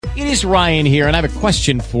It is Ryan here, and I have a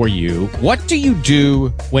question for you. What do you do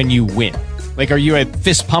when you win? Like, are you a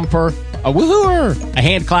fist pumper, a woohooer, a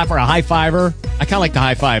hand clapper, a high fiver? I kind of like the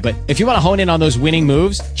high five, but if you want to hone in on those winning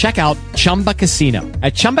moves, check out Chumba Casino.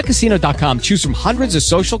 At ChumbaCasino.com, choose from hundreds of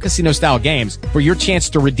social casino-style games for your chance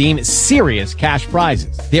to redeem serious cash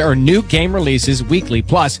prizes. There are new game releases weekly,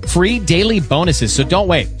 plus free daily bonuses. So don't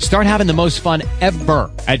wait. Start having the most fun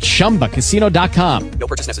ever at ChumbaCasino.com. No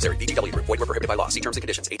purchase necessary. VGW. Void where prohibited by law. See terms and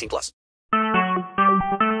conditions. 18 plus.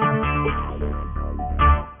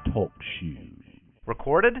 Talk shoes.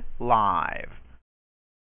 Recorded live.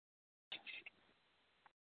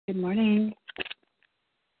 Good morning.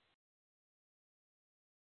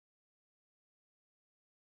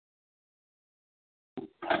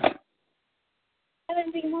 Hi,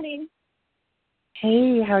 Lindsay. Good morning.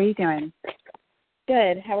 Hey, how are you doing?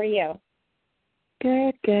 Good. How are you?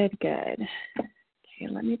 Good. Okay,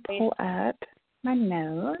 let me pull up my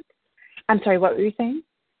notes. I'm sorry, what were you saying?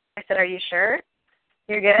 I said, are you sure?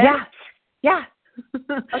 You're good? Yeah.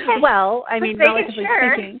 Okay. Well, I mean, relatively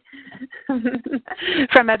speaking. I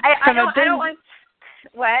don't want.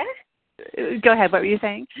 What? Go ahead. What were you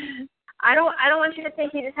saying? I don't want you to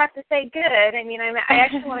think you just have to say good. I mean, I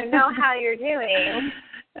actually want to know how you're doing.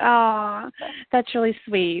 Oh, that's really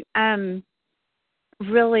sweet.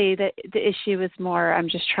 Really, the issue is more. I'm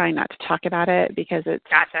just trying not to talk about it because it's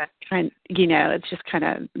gotcha. It's just kind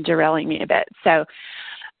of derailing me a bit. So,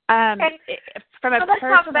 okay. Let's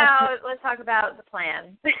talk about the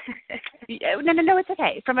plan. No, it's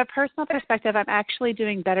okay. From a personal perspective, I'm actually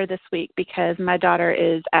doing better this week because my daughter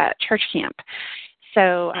is at church camp.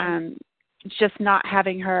 So, just not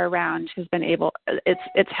having her around has been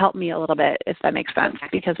it's helped me a little bit, if that makes sense. Okay.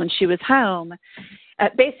 Because when she was home,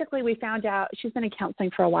 basically we found out she's been in counseling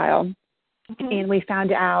for a while, and we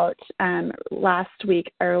found out last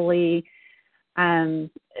week early an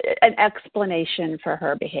explanation for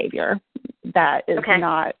her behavior that is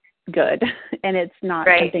not good, and it's not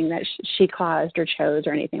something that she caused or chose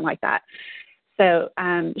or anything like that. So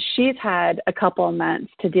she's had a couple of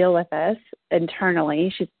months to deal with this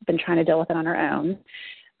internally. She's been trying to deal with it on her own,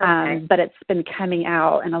 but it's been coming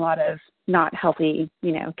out in a lot of not healthy,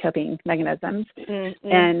 coping mechanisms. Mm-hmm.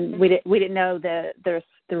 And we didn't know the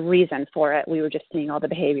reason for it. We were just seeing all the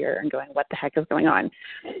behavior and going, "What the heck is going on?"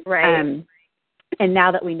 Right. And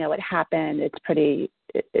now that we know what happened, it's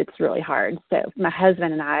really hard. So my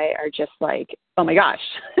husband and I are just like, "Oh my gosh,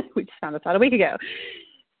 we just found this out a week ago."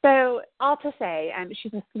 So all to say,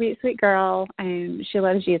 she's a sweet, sweet girl, and she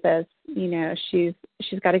loves Jesus. She's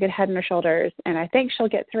got a good head on her shoulders, and I think she'll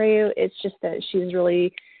get through. It's just that she's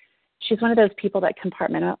one of those people that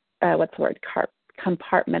compartmentalizes.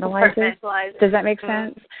 Does that make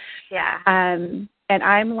sense? Yeah. And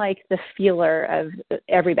I'm like the feeler of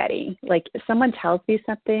everybody. Like if someone tells me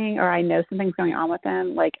something or I know something's going on with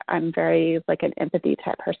them, like I'm very like an empathy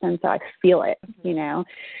type person, so I feel it,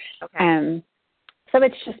 Okay. So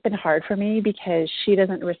it's just been hard for me because she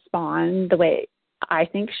doesn't respond the way I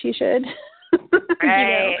think she should.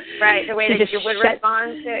 Right, right. The way that you would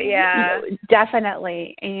respond to it, yeah.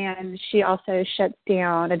 Definitely. And she also shuts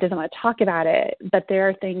down and doesn't want to talk about it, but there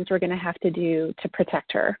are things we're going to have to do to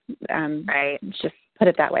protect her. Right. Just put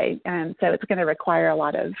it that way. So it's going to require a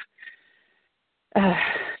lot of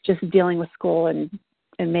just dealing with school and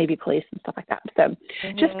maybe police and stuff like that. So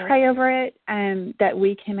just pray over it that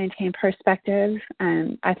we can maintain perspective.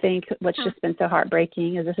 I think what's just been so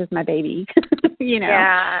heartbreaking is this is my baby,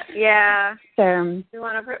 Yeah. So we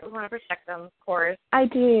want to protect them, of course. I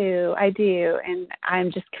do. And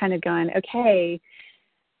I'm just kind of going, okay,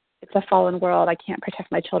 it's a fallen world. I can't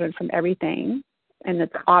protect my children from everything. And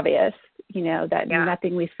it's obvious, that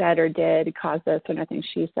nothing we said or did caused this or nothing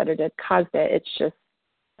she said or did caused it. It's just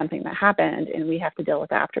something that happened, and we have to deal with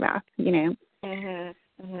the aftermath, So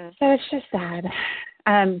it's just sad.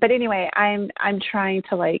 But anyway, I'm trying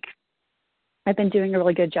to I've been doing a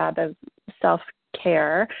really good job of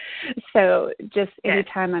self-care. So just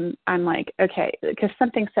anytime I'm like, okay, because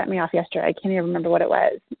something set me off yesterday. I can't even remember what it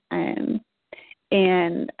was. And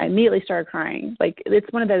I immediately started crying. Like,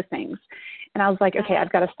 it's one of those things. And I was like, okay,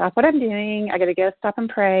 I've got to stop what I'm doing. I got to go stop and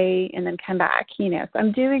pray and then come back, So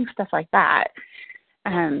I'm doing stuff like that.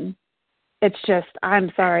 It's just,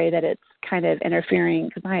 I'm sorry that it's kind of interfering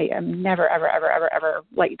because I am never, ever, ever, ever, ever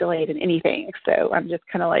delayed in anything. So I'm just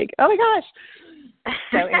kind of like, oh my gosh.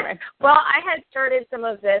 So anyway. Well, I had started some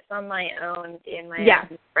of this on my own in my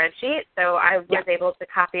own spreadsheet. So I was able to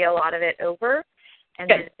copy a lot of it over and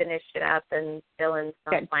then finish it up and fill in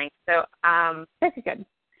some blanks. So, that's good.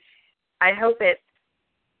 I hope it's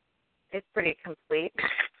pretty complete.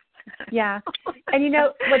 Yeah. And, you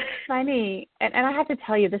know, what's funny, and I have to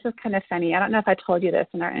tell you, this is kind of funny. I don't know if I told you this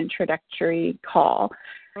in our introductory call,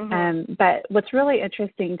 but what's really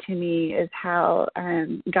interesting to me is how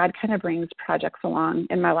God kind of brings projects along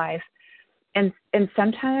in my life. And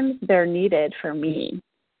sometimes they're needed for me.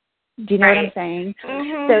 Do you know what I'm saying?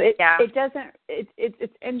 So it doesn't,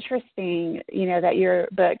 it's interesting, you know, that your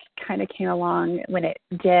book kind of came along when it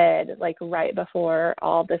did, like right before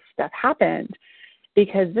all this stuff happened,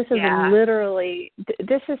 because this is literally,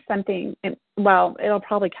 this is something, well, it'll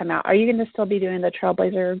probably come out. Are you going to still be doing the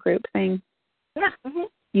Trailblazer group thing? Yeah.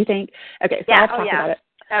 You think? Okay, so I'll talk about it.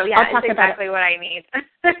 Oh, yeah, it's exactly what I need.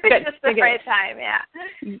 Just the right time,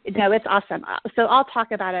 No, it's awesome. So I'll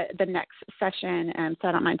talk about it the next session, so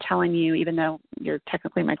I don't mind telling you, even though you're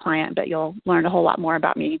technically my client, but you'll learn a whole lot more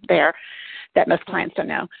about me there that most clients don't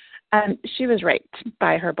know. She was raped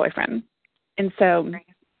by her boyfriend. And so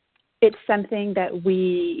it's something that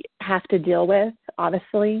we have to deal with,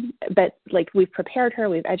 obviously, but like we've prepared her,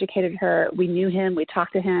 we've educated her, we knew him, we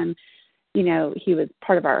talked to him. You know, he was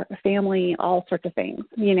part of our family, all sorts of things,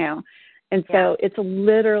 you know. And so it's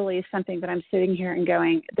literally something that I'm sitting here and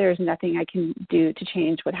going, there's nothing I can do to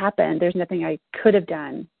change what happened. There's nothing I could have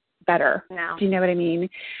done better. No. Do you know what I mean?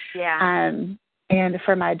 Yeah. And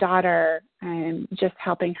for my daughter, just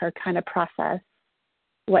helping her kind of process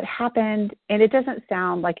what happened. And it doesn't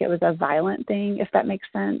sound like it was a violent thing, if that makes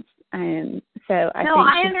sense. And so I think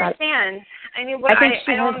I understand. I mean, what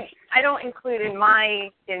I don't include in my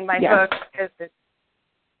book because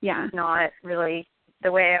it's not really the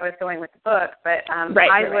way I was going with the book. But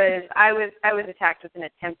I was attacked with an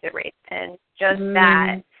attempted rape, and just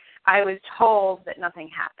that I was told that nothing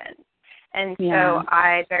happened, and so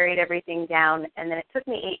I buried everything down. And then it took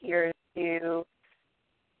me 8 years to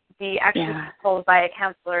be actually told by a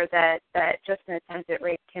counselor that just an attempted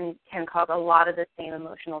rape can cause a lot of the same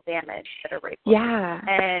emotional damage that a rape will.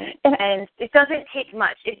 And it doesn't take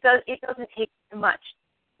much. It doesn't take much,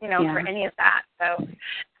 you know, for any of that. So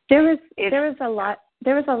there was a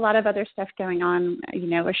lot of other stuff going on, you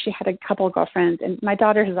know, where she had a couple of girlfriends, and my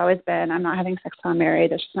daughter has always been, I'm not having sex till I'm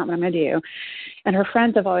married. That's just not what I'm going to do. And her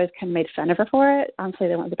friends have always kind of made fun of her for it. Honestly,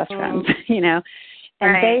 they weren't the best friends, you know.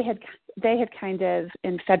 And they had kind of,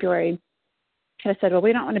 in February, kind of said, well,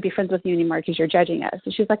 we don't want to be friends with you anymore because you're judging us.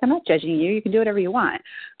 And she's like, I'm not judging you. You can do whatever you want.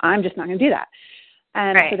 I'm just not going to do that.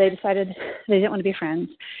 And so they decided they didn't want to be friends.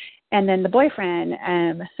 And then the boyfriend,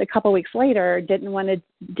 a couple of weeks later, didn't want to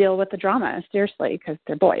deal with the drama, seriously, because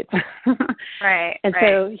they're boys. And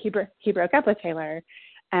so he broke up with Taylor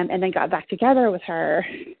and then got back together with her.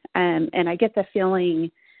 And I get the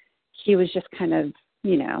feeling he was just kind of,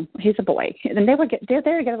 you know, he's a boy. And they're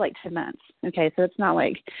together like 10 months. Okay, so it's not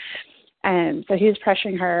like, so he was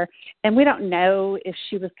pressuring her. And we don't know if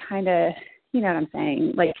she was kind of, you know what I'm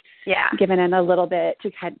saying, like giving in a little bit to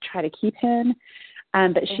kind of try to keep him.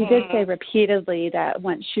 But she did say repeatedly that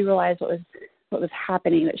once she realized what was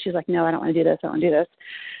happening, that she's like, no, I don't want to do this. I don't want to do this.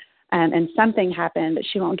 And something happened, but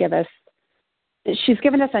she won't give us. She's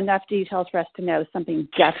given us enough details for us to know something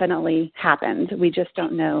definitely happened. We just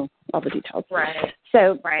don't know all the details.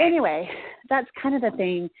 So anyway, that's kind of the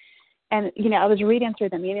thing. And, you know, I was reading through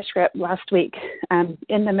the manuscript last week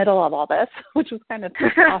in the middle of all this, which was kind of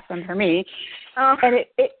awesome for me.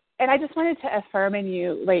 And I just wanted to affirm in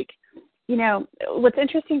you, like, you know, what's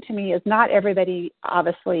interesting to me is not everybody,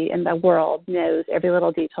 obviously, in the world knows every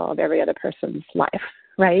little detail of every other person's life,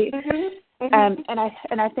 right? And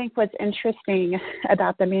I think what's interesting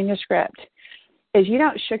about the manuscript is you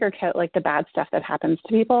don't sugarcoat like the bad stuff that happens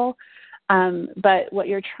to people, but what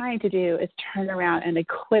you're trying to do is turn around and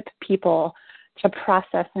equip people to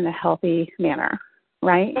process in a healthy manner,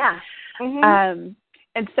 right?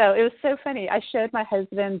 And so it was so funny. I showed my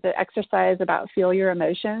husband the exercise about feel your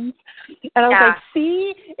emotions. And I was like,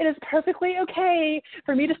 see, it is perfectly okay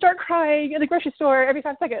for me to start crying in the grocery store every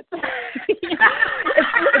 5 seconds. It's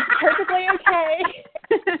perfectly okay.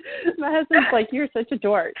 My husband's like, you're such a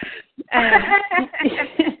dork. And,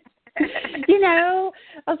 you know,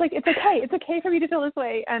 I was like, it's okay. It's okay for me to feel this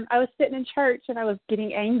way. And I was sitting in church and I was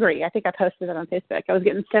getting angry. I think I posted it on Facebook. I was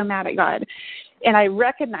getting so mad at God. And I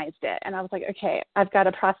recognized it. And I was like, okay, I've got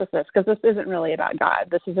to process this because this isn't really about God.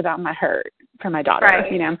 This is about my hurt for my daughter,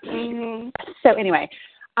 you know. So anyway,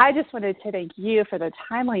 I just wanted to thank you for the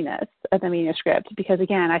timeliness of the manuscript because,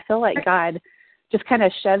 again, I feel like God just kind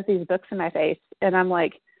of shoves these books in my face. And I'm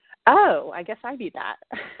like, oh, I guess I need that.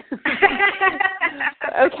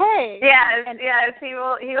 Okay. Yes, he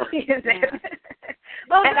will use it.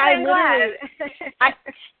 Well, and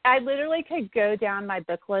I literally could go down my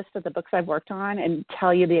book list of the books I've worked on and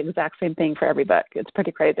tell you the exact same thing for every book. It's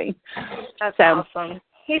pretty crazy. That's awesome.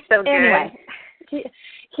 He's so good. Anyway,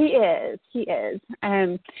 he is.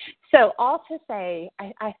 So all to say,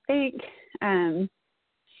 I think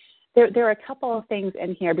there are a couple of things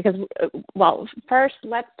in here because, well, first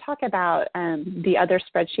let's talk about the other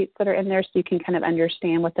spreadsheets that are in there so you can kind of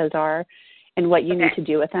understand what those are and what you need to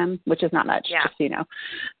do with them, which is not much, just so you know.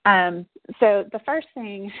 So the first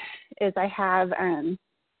thing is I have,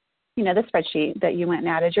 the spreadsheet that you went and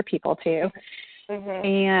added your people to. Mm-hmm.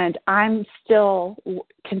 And I'm still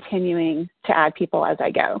continuing to add people as I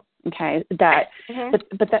go. Okay. But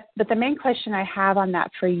the main question I have on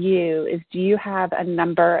that for you is, do you have a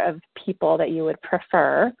number of people that you would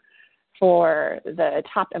prefer for the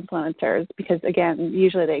top influencers? Because again,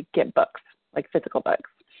 usually they get books, like physical books.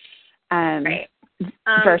 Right.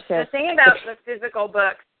 Versus the thing about the physical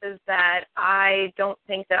books is that I don't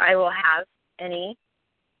think that I will have any.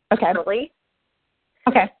 Okay. Really.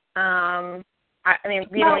 Okay. I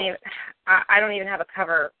don't even have a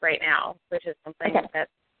cover right now, which is something that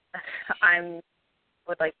I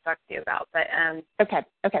would like to talk to you about. But okay.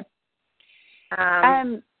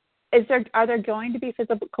 Are there going to be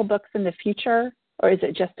physical books in the future, or is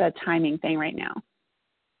it just a timing thing right now?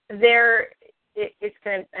 It's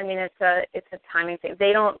a timing thing.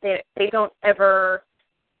 They don't ever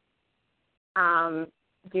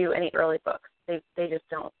do any early books. They just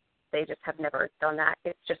don't. They just have never done that.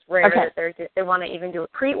 It's just rare that they want to even do a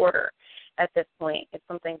pre-order at this point. It's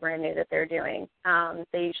something brand new that they're doing.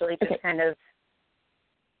 They usually just kind of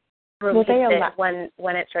release it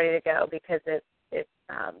when it's ready to go because it's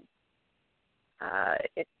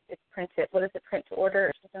printed. What is it? Print to order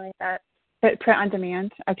or something like that? Print on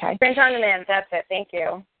demand. Okay. Print on demand. That's it. Thank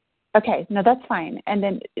you. Okay, no, that's fine. And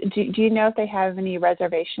then do you know if they have any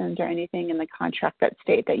reservations or anything in the contract that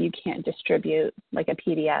state that you can't distribute like a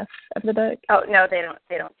PDF of the book? Oh, no, they don't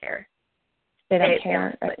care. They don't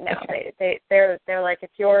care? No, they're like,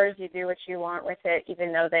 it's yours, you do what you want with it,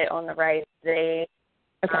 even though they own the rights. They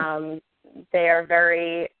are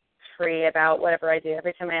very free about whatever I do.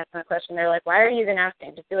 Every time I ask them a question, they're like, why are you even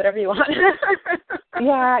asking? Just do whatever you want.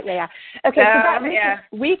 Yeah. Okay,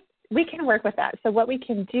 we can work with that. So what we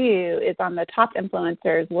can do is on the top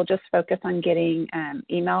influencers, we'll just focus on getting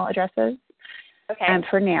email addresses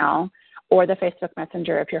for now, or the Facebook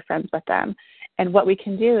Messenger if you're friends with them. And what we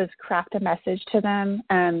can do is craft a message to them,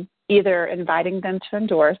 either inviting them to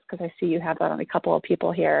endorse, because I see you have that on a couple of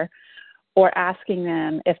people here, or asking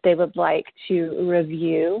them if they would like to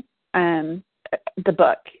review the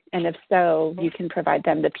book. And if so, you can provide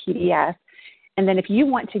them the PDF. And then if you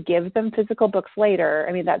want to give them physical books later,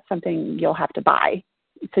 I mean, that's something you'll have to buy.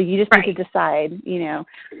 So you just need to decide,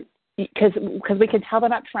 because we can tell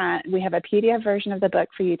them up front, we have a PDF version of the book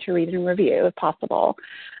for you to read and review if possible.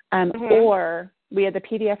 Or we have the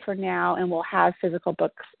PDF for now and we'll have physical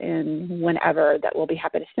books in whenever that we'll be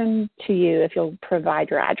happy to send to you if you'll provide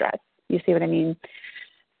your address. You see what I mean?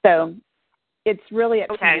 So it's really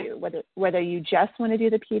up to you whether you just want to do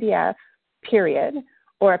the PDF, period,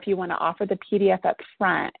 or if you want to offer the PDF up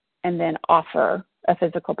front and then offer a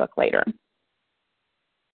physical book later.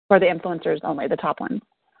 For the influencers only, the top ones.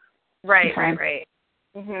 Right.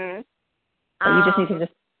 Mm-hmm. So you just need to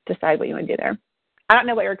just decide what you want to do there. I don't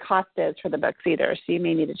know what your cost is for the books either, so you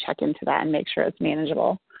may need to check into that and make sure it's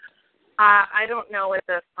manageable. I don't know what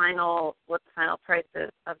the final price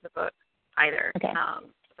is of the book either. Okay.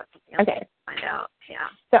 That's something else to find out. Yeah.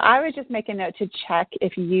 So I would just make a note to check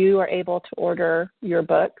if you are able to order your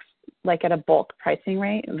books like at a bulk pricing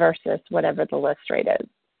rate versus whatever the list rate is,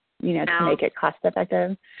 to make it cost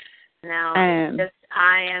effective. No,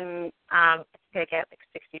 I am going to get like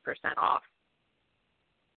 60% off.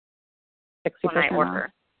 60% when I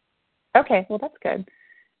order. Off. Okay, well that's good.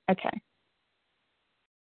 Okay.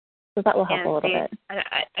 So that will help a little bit.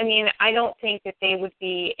 I mean, I don't think that they would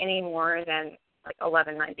be any more than like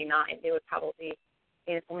 $11.99. They would probably.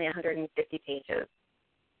 It's only 150 pages.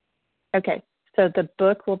 Okay, so the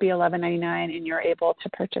book will be $11.99, and you're able to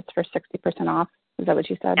purchase for 60% off. Is that what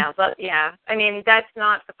you said? Yeah. I mean, that's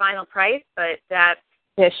not the final price, but that's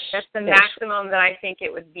the maximum that I think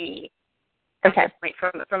it would be. Okay.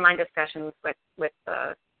 From my discussions with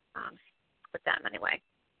them anyway.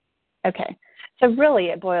 Okay. So really,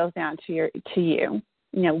 it boils down to you.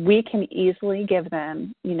 We can easily give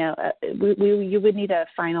them, you would need a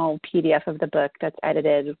final PDF of the book that's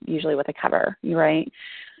edited, usually with a cover, right?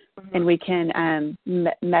 Mm-hmm. And we can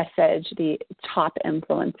message the top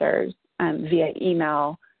influencers via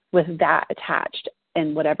email with that attached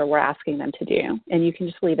and whatever we're asking them to do. And you can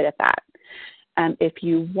just leave it at that. If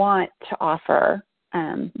you want to offer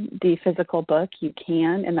the physical book, you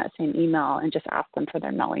can in that same email and just ask them for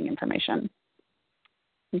their mailing information.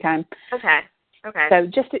 Okay? Okay. Okay. So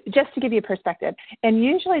just to give you a perspective, and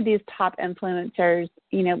usually these top influencers,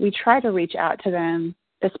 we try to reach out to them,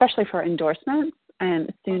 especially for endorsements,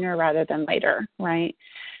 sooner rather than later, right?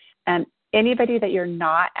 Anybody that you're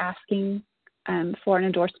not asking for an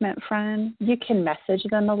endorsement from, you can message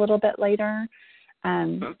them a little bit later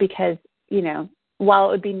because, while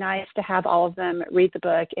it would be nice to have all of them read the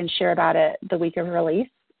book and share about it the week of release,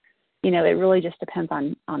 it really just depends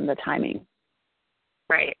on the timing.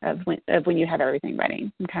 Right. Of when you have everything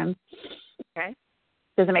ready. Okay. Okay.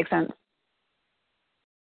 Does it make sense?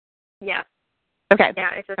 Yeah. Okay.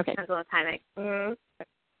 Yeah, it just depends on the timing. Mm-hmm.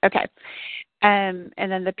 Okay. And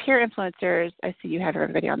then the peer influencers, I see you have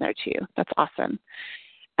everybody on there too. That's awesome.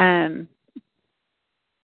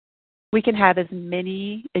 We can have as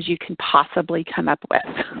many as you can possibly come up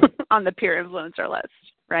with on the peer influencer list,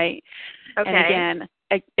 right? Okay. And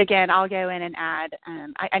again, I'll go in and add,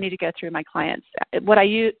 I need to go through my clients. What I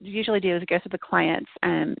usually do is go through the clients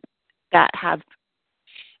that have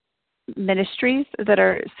ministries that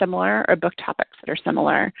are similar or book topics that are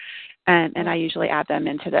similar, and I usually add them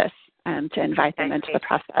into this to invite them into the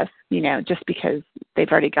process, just because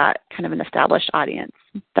they've already got kind of an established audience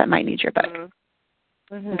that might need your book.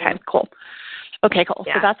 Mm-hmm. Okay, cool. Okay, cool.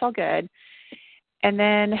 Yeah. So that's all good. And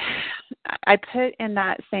then I put in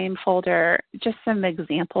that same folder just some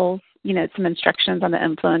examples, some instructions on the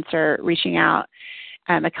influencer reaching out,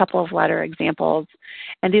 a couple of letter examples.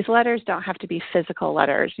 And these letters don't have to be physical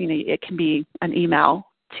letters. It can be an email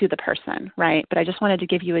to the person, right? But I just wanted to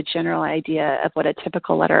give you a general idea of what a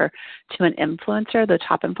typical letter to an influencer, the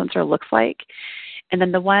top influencer, looks like. And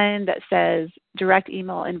then the one that says direct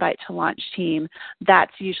email invite to launch team,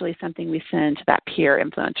 that's usually something we send to that peer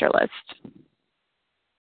influencer list.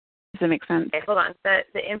 Does that make sense? Okay, hold on. The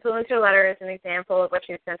influencer letter is an example of what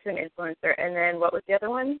you sent to an influencer. And then what was the other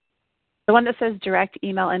one? The one that says direct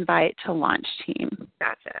email invite to launch team.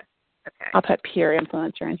 Gotcha. Okay. I'll put peer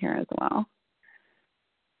influencer in here as well.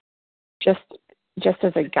 Just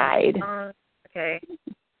as a guide. Okay.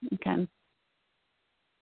 Okay.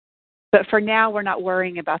 But for now, we're not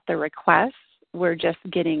worrying about the requests. We're just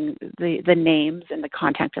getting the names and the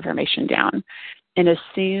contact information down. And as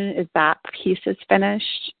soon as that piece is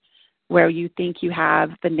finished, where you think you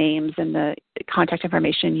have the names and the contact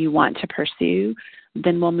information you want to pursue,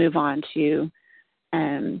 then we'll move on to,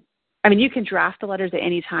 you can draft the letters at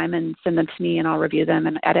any time and send them to me, and I'll review them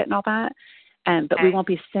and edit and all that. But we won't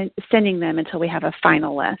be sending them until we have a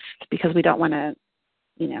final list, because we don't want to,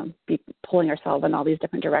 be pulling ourselves in all these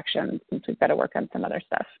different directions, since we've got to work on some other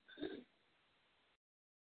stuff.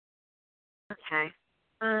 Okay.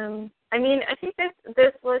 I think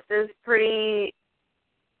this list is pretty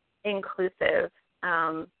inclusive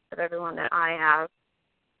of everyone that I have.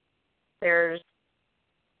 There's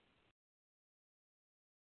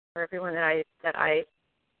for everyone that I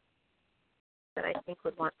think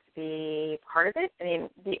would want to be part of it.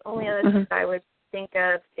 The only other thing I would think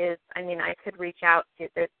of is, I could reach out to,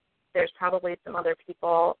 there's probably some other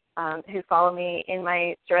people who follow me in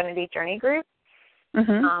my Serenity Journey group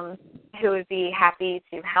who would be happy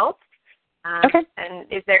to help. Okay. And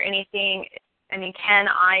is there anything, can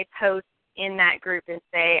I post in that group and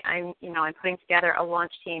say, I'm putting together a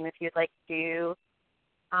launch team, if you'd like to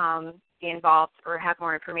be involved or have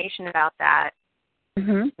more information about that,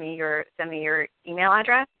 send me your email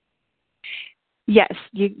address? Yes,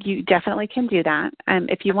 you definitely can do that.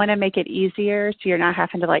 If you want to make it easier, so you're not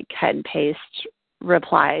having to cut and paste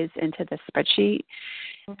replies into the spreadsheet,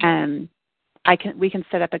 we can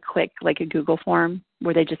set up a quick a Google form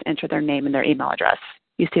where they just enter their name and their email address.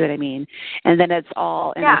 You see what I mean? And then it's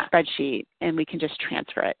all in a spreadsheet, and we can just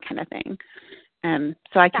transfer it, kind of thing.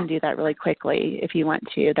 So I can do that really quickly if you want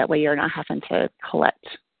to. That way you're not having to collect,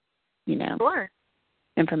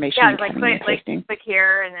 information. Yeah, click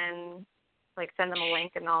here and then send them a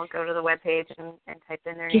link, and I'll go to the webpage and type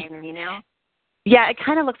in their name and email. Yeah, it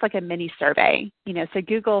kind of looks like a mini survey. So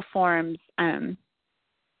Google Forms,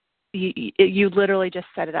 you literally just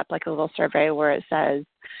set it up like a little survey where it says,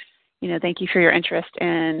 thank you for your interest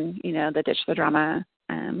in, the Ditch the Drama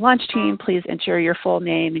launch team. Please enter your full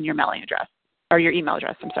name and your mailing address, or your email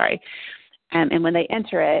address, I'm sorry. And when they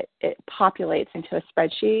enter it, it populates into a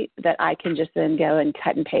spreadsheet that I can just then go and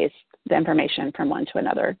cut and paste the information from one to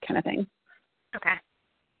another, kind of thing. Okay.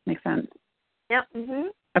 Makes sense? Yep. Mm-hmm.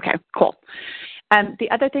 Okay, cool. The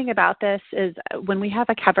other thing about this is when we have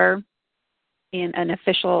a cover and an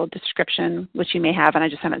official description, which you may have and I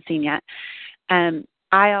just haven't seen yet,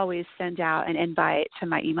 I always send out an invite to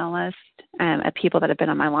my email list of people that have been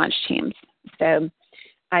on my launch teams. So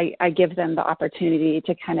I give them the opportunity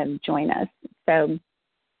to kind of join us. So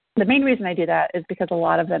the main reason I do that is because a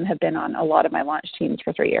lot of them have been on a lot of my launch teams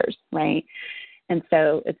for 3 years, right? And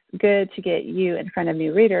so it's good to get you in front of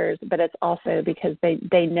new readers, but it's also because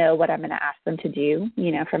they know what I'm going to ask them to do,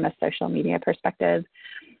 from a social media perspective.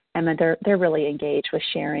 And then they're really engaged with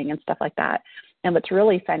sharing and stuff like that. And what's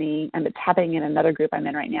really funny, and it's happening in another group I'm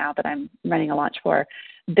in right now that I'm running a launch for,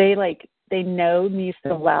 they know me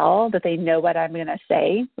so well that they know what I'm going to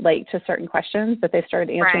say, to certain questions, that they started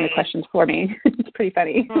answering the questions for me. It's pretty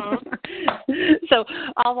funny. Mm-hmm. So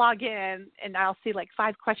I'll log in and I'll see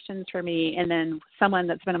 5 questions for me, and then someone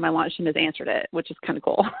that's been on my launch team has answered it, which is kind of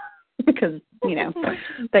cool because, they know what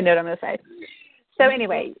I'm going to say. So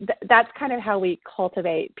anyway, that's kind of how we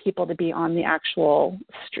cultivate people to be on the actual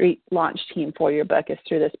street launch team for your book, is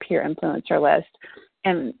through this peer influencer list.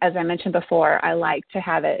 And as I mentioned before, I like to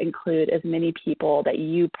have it include as many people that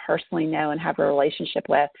you personally know and have a relationship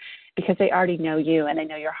with, because they already know you and they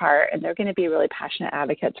know your heart, and they're going to be really passionate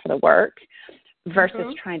advocates for the work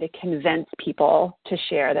versus trying to convince people to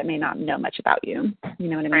share that may not know much about you. You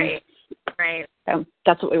know what I mean? Right. So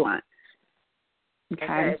that's what we want.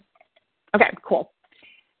 Okay. Okay, cool.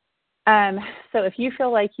 So if you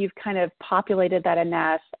feel like you've kind of populated that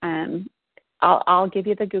enough, I'll give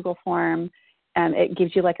you the Google form. It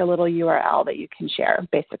gives you a little URL that you can share,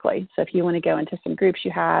 basically. So if you want to go into some groups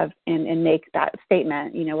you have and make that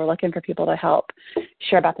statement, we're looking for people to help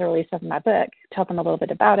share about the release of my book, tell them a little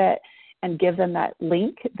bit about it, and give them that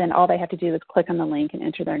link, then all they have to do is click on the link and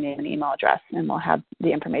enter their name and email address, and we'll have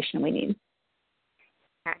the information we need.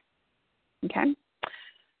 Okay?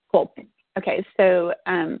 Cool. Okay, so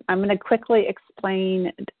I'm going to quickly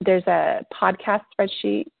explain. There's a podcast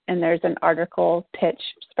spreadsheet and there's an article pitch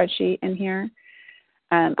spreadsheet in here.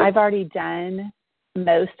 I've already done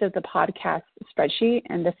most of the podcast spreadsheet,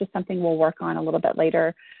 and this is something we'll work on a little bit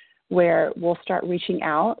later, where we'll start reaching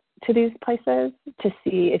out to these places to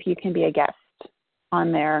see if you can be a guest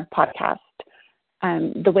on their podcast.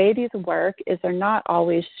 The way these work is they're not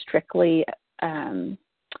always strictly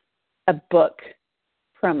a book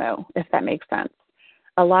promo, if that makes sense.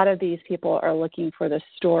 A lot of these people are looking for the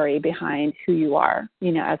story behind who you are,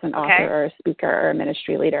 as an author or a speaker or a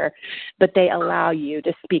ministry leader, but they allow you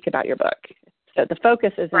to speak about your book. So the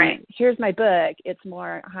focus isn't, here's my book. It's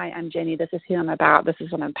more, hi, I'm Ginny. This is who I'm about. This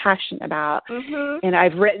is what I'm passionate about. Mm-hmm. And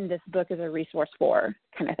I've written this book as a resource for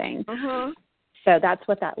kind of thing. Mm-hmm. So that's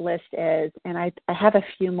what that list is. And I have a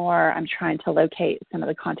few more I'm trying to locate some of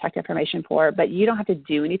the contact information for, but you don't have to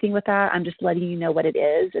do anything with that. I'm just letting you know what it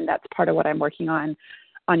is. And that's part of what I'm working on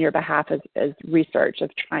your behalf as research of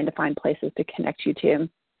trying to find places to connect you to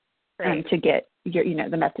to get your,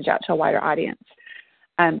 the message out to a wider audience.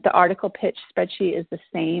 The article pitch spreadsheet is the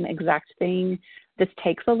same exact thing. This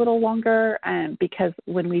takes a little longer because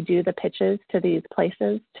when we do the pitches to these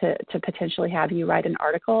places to potentially have you write an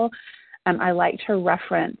article, I like to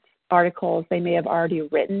reference articles they may have already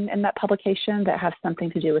written in that publication that have something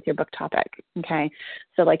to do with your book topic, okay?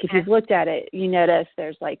 So, if you've looked at it, you notice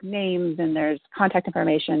there's, names and there's contact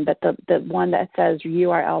information, but the one that says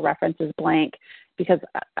URL reference is blank because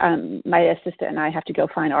my assistant and I have to go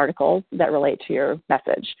find articles that relate to your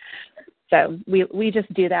message. So we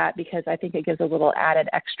just do that because I think it gives a little added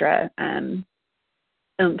extra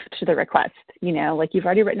oomph to the request. You've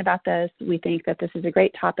already written about this. We think that this is a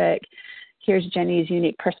great topic. Here's Jenny's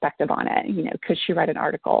unique perspective on it. Could she write an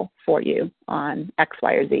article for you on X,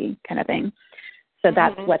 Y, or Z kind of thing? So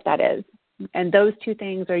that's what that is. And those two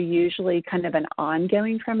things are usually kind of an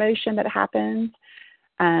ongoing promotion that happens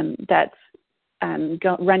that's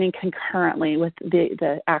running concurrently with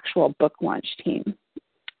the actual book launch team.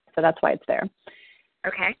 So that's why it's there.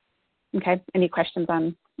 Okay. Okay. Any questions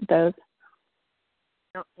on those?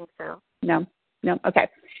 I don't think so. No. Okay.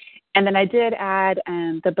 And then I did add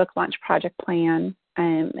the book launch project plan,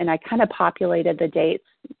 and I kind of populated the dates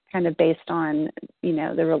kind of based on,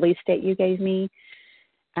 the release date you gave me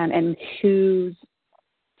and who's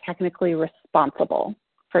technically responsible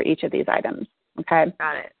for each of these items. Okay.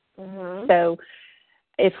 Got it. Mm-hmm. So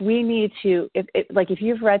if we need to, if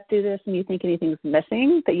you've read through this and you think anything's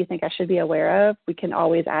missing that you think I should be aware of, we can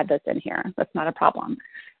always add this in here. That's not a problem.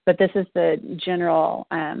 But this is the general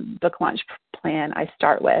book launch plan I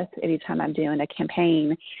start with anytime I'm doing a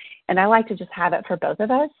campaign. And I like to just have it for both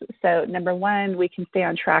of us. So number one, we can stay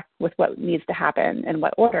on track with what needs to happen in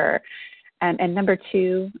what order. And number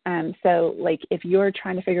two, if you're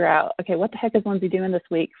trying to figure out, okay, what the heck is Lindsay doing this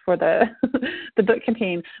week for the the book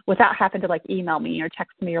campaign without having to email me or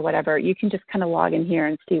text me or whatever, you can just kind of log in here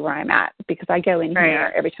and see where I'm at, because I go in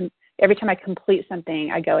here every time I complete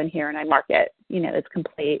something, I go in here and I mark it, it's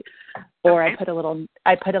complete, or I put a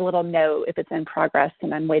little note if it's in progress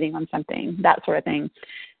and I'm waiting on something, that sort of thing.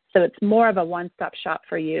 So it's more of a one-stop shop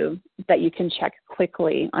for you that you can check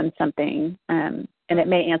quickly on something, and it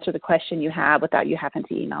may answer the question you have without you having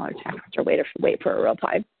to email or text or wait for a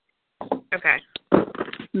reply. Okay.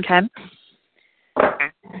 Okay. Okay.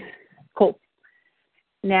 Cool.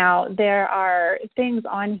 Now, there are things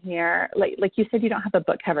on here, like you said, you don't have a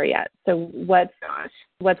book cover yet. So what's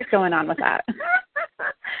going on with that?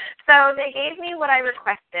 So they gave me what I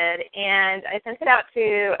requested, and I sent it out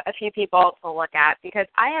to a few people to look at because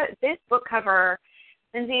I have this book cover.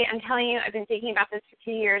 Lindsay, I'm telling you, I've been thinking about this for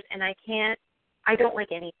 2 years, and I don't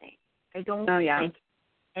like anything. I don't like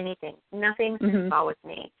anything. Nothing sits well with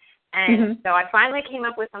me. And so I finally came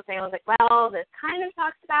up with something. I was like, well, this kind of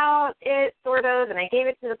talks about it, sort of, and I gave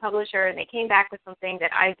it to the publisher, and they came back with something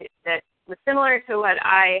that was similar to what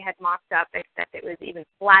I had mocked up, except it was even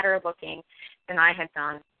flatter looking than I had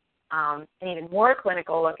done, and even more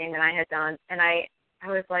clinical looking than I had done. And I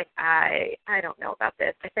was like, I don't know about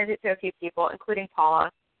this. I sent it to a few people, including Paula,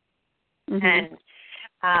 and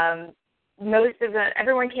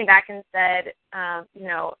everyone came back and said,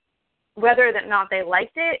 whether or not they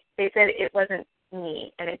liked it, they said it wasn't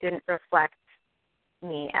me and it didn't reflect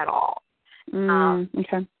me at all.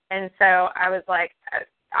 Okay. And so I was like,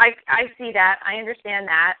 I see that. I understand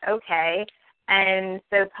that. Okay. And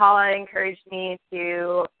so Paula encouraged me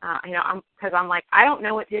to, because I'm like, I don't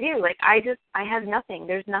know what to do. Like, I have nothing.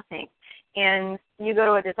 There's nothing. And you go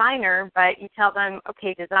to a designer, but you tell them,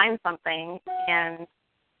 okay, design something. And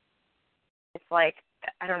it's like,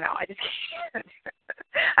 I don't know. I just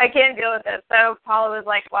I can't deal with this. So Paula was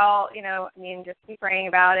like, well, just keep praying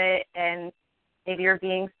about it, and maybe you're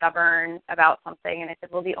being stubborn about something. And I said,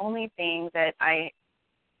 well, the only thing that I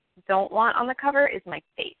don't want on the cover is my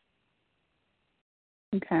face.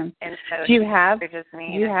 Okay. And so do you have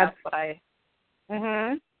that's what I. Do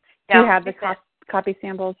you have the copy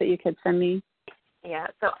samples that you could send me? Yeah.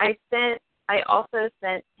 So I also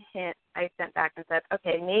sent back and said,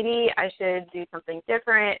 okay, maybe I should do something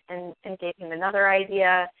different, and gave him another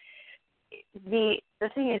idea. The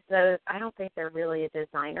thing is, though, I don't think they're really a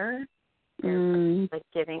designer. They're like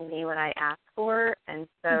giving me what I asked for, and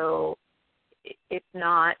so it's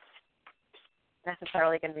not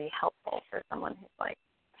necessarily going to be helpful for someone who's like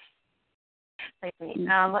me.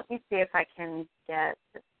 Let me see if I can get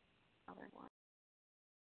this other one.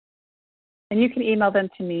 And you can email them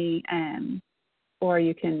to me, or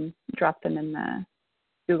you can drop them in the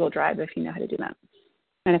Google Drive if you know how to do that.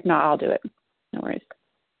 And if not, I'll do it. No worries.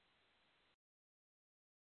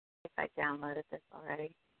 If I downloaded this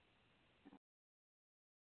already.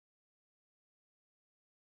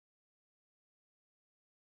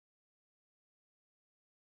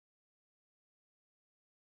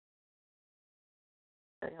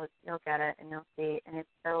 So you'll get it, and you'll see. And it's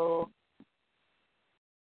so...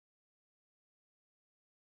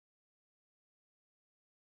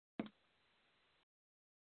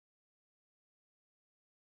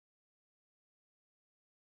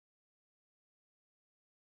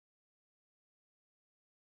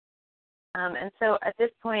 and so at this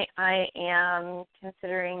point, I am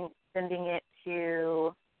considering sending it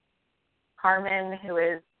to Carmen, who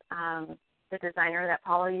is the designer that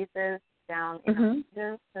Paula uses down in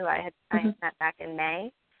Austin, who I met back in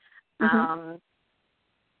May,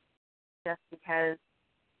 just because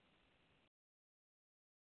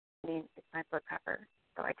it's my book cover,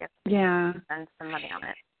 so I guess I can spend some money on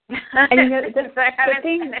it. And so I haven't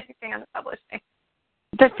spent anything on the publishing.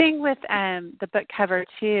 The thing with the book cover,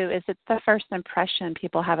 too, is it's the first impression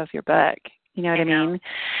people have of your book. You know what I mean?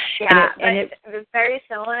 Yeah, and it's very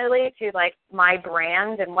similarly to, like, my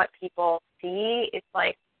brand and what people see. It's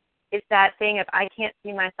like, it's that thing of I can't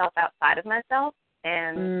see myself outside of myself,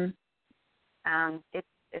 and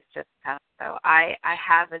it's just tough. So I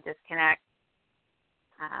have a disconnect.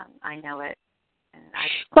 I know it.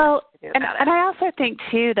 And and I also think,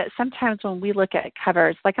 too, that sometimes when we look at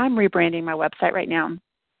covers, like I'm rebranding my website right now,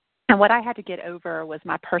 and what I had to get over was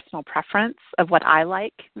my personal preference of what I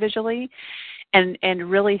like visually, and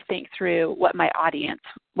really think through what my audience,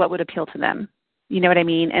 what would appeal to them. You know what I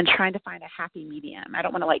mean? And trying to find a happy medium. I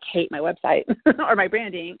don't want to, like, hate my website or my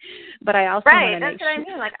branding, but I also want to that's what I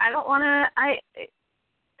mean. Like, I don't want to,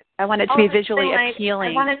 I want it to be visually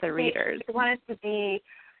appealing to the readers. I want it to be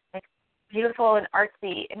beautiful and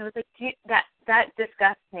artsy, and it was like that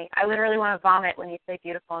disgusts me. I literally want to vomit when you say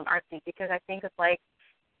beautiful and artsy, because I think of like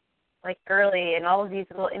girly and all of these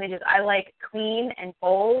little images. I like clean and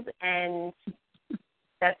bold, and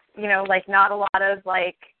that's like not a lot of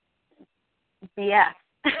like BS.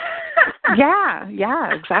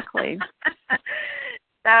 yeah, exactly.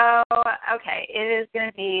 So okay, it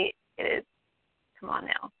is. Come on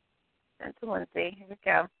now, send to Lindsay. Here we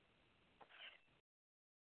go.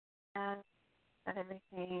 And set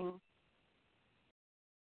everything.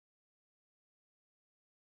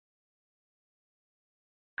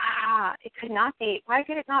 It could not be. Why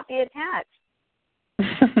could it not be attached?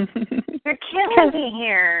 You're killing me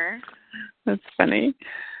here. That's funny.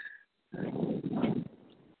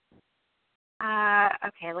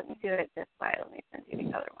 Okay, let me do it this way. Let me send you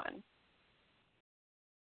the other one.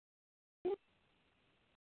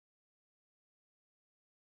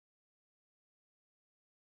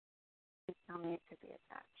 Please tell me it could be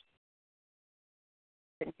attached.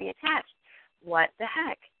 Couldn't be attached. What the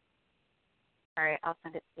heck? All right, I'll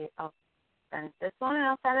send it to you. I'll send this one, and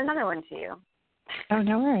I'll send another one to you. Oh,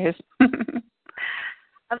 no worries.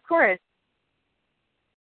 Of course.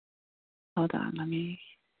 Hold on,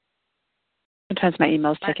 sometimes my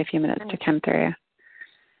emails take a few minutes to come through.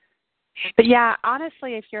 But yeah,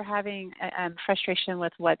 honestly, if you're having frustration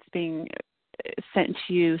with what's being sent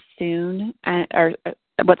to you soon, or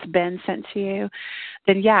what's been sent to you,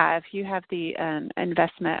 then yeah, if you have the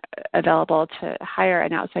investment available to hire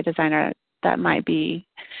an outside designer, that might be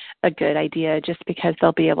a good idea, just because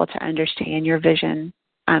they'll be able to understand your vision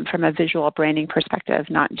from a visual branding perspective,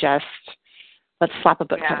 not just let's slap a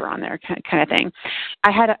book cover on there kind of thing. I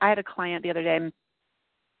had a client the other day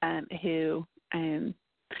who I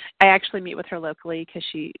actually meet with her locally because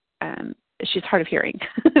she's hard of hering.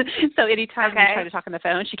 So anytime we try to talk on the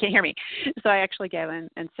phone, she can't hear me. So I actually go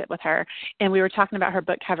and sit with her, and we were talking about her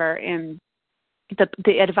book cover, and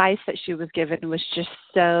the advice that she was given was just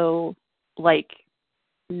so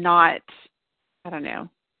not, I don't know,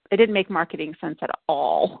 it didn't make marketing sense at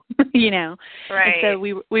all, Right. And so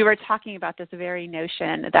we were talking about this very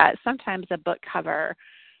notion that sometimes a book cover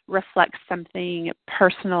reflects something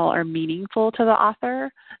personal or meaningful to the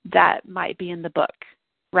author that might be in the book,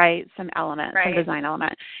 right? Some element, some design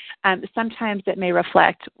element. Sometimes it may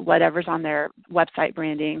reflect whatever's on their website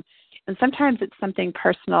branding, and sometimes it's something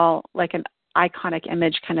personal, like an iconic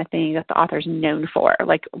image kind of thing that the author's known for.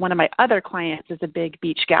 Like one of my other clients is a big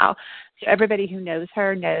beach gal. So everybody who knows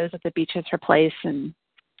her knows that the beach is her place and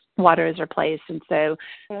water is her place. And so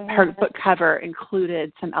her book cover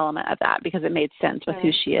included some element of that because it made sense with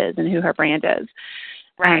who she is and who her brand is.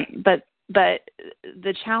 Right. But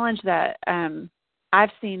the challenge that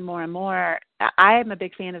I've seen more and more, I am a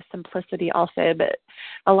big fan of simplicity also, but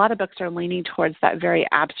a lot of books are leaning towards that very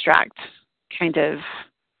abstract kind of,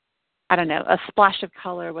 I don't know, a splash of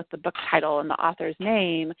color with the book title and the author's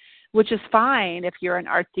name, which is fine if you're an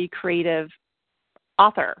artsy, creative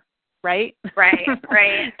author, right?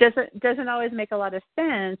 Right. Doesn't always make a lot of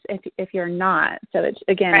sense if you're not. So it's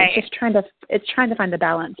just trying to find the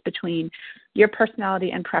balance between your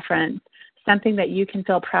personality and preference, something that you can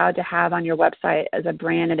feel proud to have on your website as a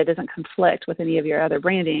brand and it doesn't conflict with any of your other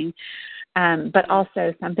branding, but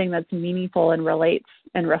also something that's meaningful and relates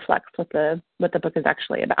and reflects what the book is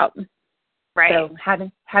actually about. Right. So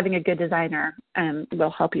having a good designer will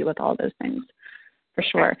help you with all those things, for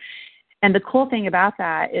sure. And the cool thing about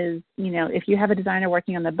that is, if you have a designer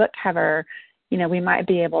working on the book cover, we might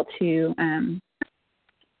be able to.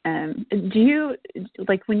 Do you,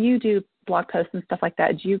 like, when you do blog posts and stuff like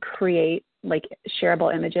that, do you create like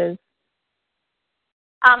shareable images?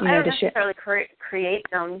 I don't necessarily create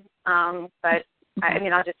them, but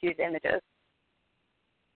I'll just use images.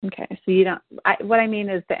 Okay, so you don't. What I mean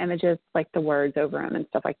is the images, like the words over them and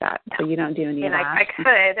stuff like that. So you don't do any of that.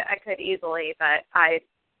 I could easily, but I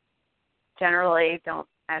generally don't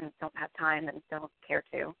have time and don't care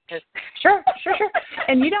to. Sure.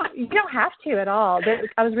 And you don't have to at all.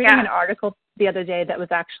 I was reading an article the other day that was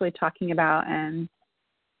actually talking about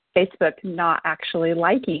Facebook not actually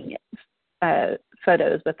liking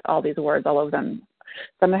photos with all these words all over them.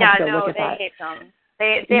 So I'm gonna have to go look at that. They hate them.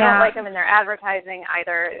 They don't like them in their advertising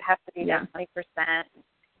either. It has to be 20%.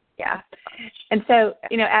 Yeah. And so,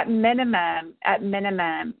 at minimum,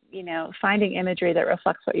 finding imagery that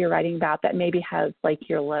reflects what you're writing about that maybe has like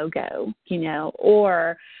your logo,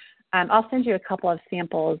 or I'll send you a couple of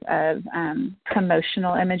samples of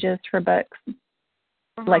promotional images for books,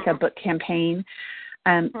 like a book campaign.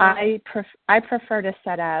 I prefer to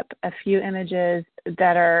set up a few images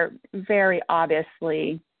that are very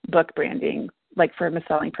obviously book branding, like from a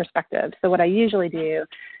selling perspective. So what I usually do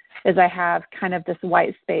is I have kind of this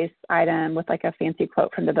white space item with like a fancy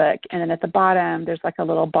quote from the book. And then at the bottom, there's like a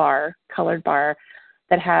little bar, colored bar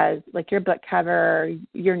that has like your book cover,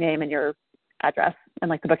 your name and your address and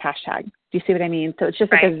like the book hashtag. Do you see what I mean? So it's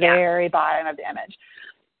just at the very bottom of the image.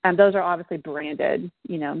 And those are obviously branded,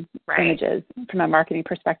 images from a marketing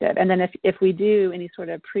perspective. And then if we do any sort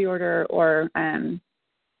of pre-order or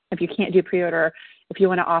if you can't do pre-order, if you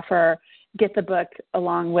want to offer, get the book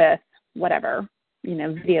along with whatever,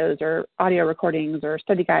 videos or audio recordings or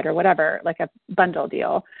study guide or whatever, like a bundle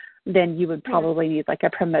deal, then you would probably need like a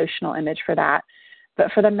promotional image for that.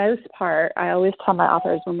 But for the most part, I always tell my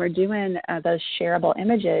authors when we're doing those shareable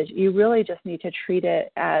images, you really just need to treat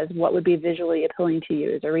it as what would be visually appealing to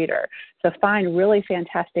you as a reader. So find really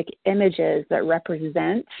fantastic images that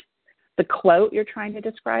represent the quote you're trying to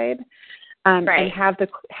describe, and have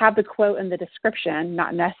the quote in the description,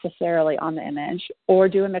 not necessarily on the image, or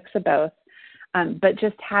do a mix of both. But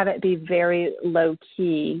just have it be very low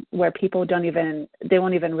key, where people won't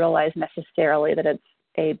even realize necessarily that it's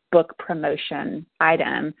a book promotion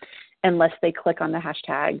item unless they click on the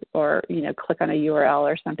hashtag or, click on a URL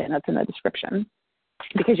or something that's in the description,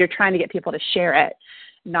 because you're trying to get people to share it,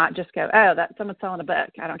 not just go, oh, that's someone's selling a book,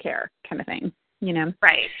 I don't care, kind of thing,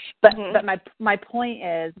 Right. But my point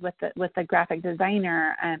is with the graphic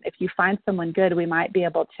designer, if you find someone good, we might be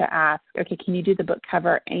able to ask, okay, can you do the book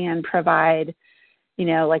cover and provide,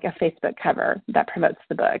 like a Facebook cover that promotes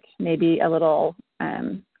the book, maybe a little,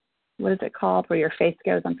 what is it called, where your face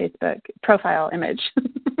goes on Facebook? Profile image.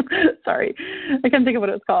 Sorry, I can't think of what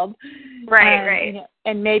it's called. Right.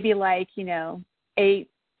 And maybe 8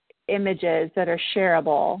 images that are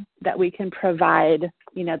shareable that we can provide,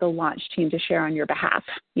 the launch team to share on your behalf,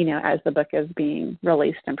 as the book is being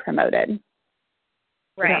released and promoted.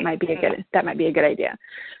 Right. So that might be a good idea.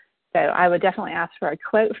 So I would definitely ask for a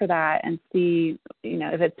quote for that and see,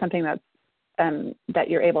 if it's something that's that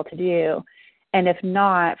you're able to do. And if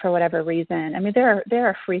not, for whatever reason, there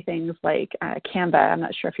are free things like Canva. I'm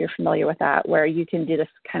not sure if you're familiar with that, where you can do this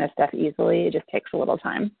kind of stuff easily. It just takes a little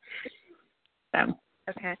time. So.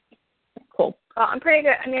 Okay. Cool. Well, I'm pretty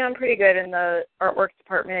good. I'm pretty good in the artwork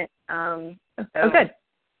department. So good.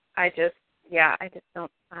 I just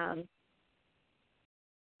don't.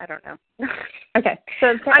 I don't know. Okay. So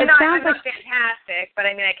I'm not fantastic, but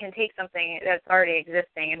I can take something that's already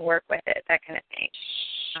existing and work with it, that kind of thing.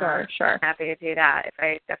 Sure. I'm happy to do that if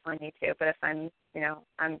I definitely need to. But if I'm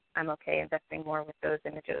okay investing more with those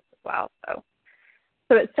images as well.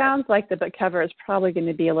 So it sounds like the book cover is probably going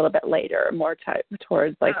to be a little bit later, more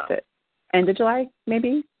towards the end of July,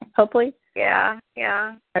 maybe, hopefully. Yeah.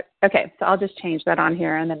 Okay, so I'll just change that on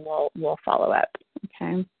here, and then we'll follow up.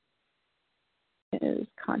 Okay. It is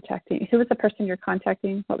contacting. Who was the person you're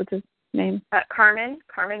contacting? What was his name? Carmen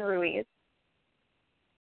Ruiz.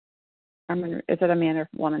 Carmen, is it a man or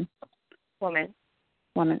woman? Woman.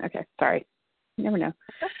 Okay, sorry. You never know.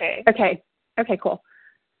 Okay. Okay, cool.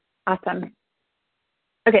 Awesome.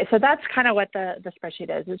 Okay, so that's kind of what the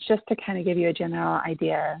spreadsheet is. It's just to kind of give you a general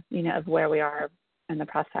idea, of where we are in the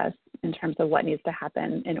process in terms of what needs to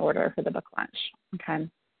happen in order for the book launch. Okay.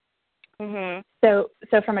 Mm-hmm. So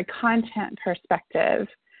from a content perspective,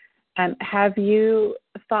 have you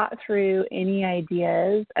thought through any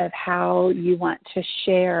ideas of how you want to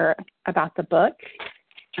share about the book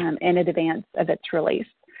in advance of its release?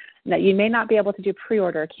 Now, you may not be able to do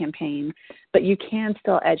pre-order campaign, but you can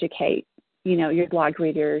still educate, your blog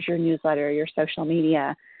readers, your newsletter, your social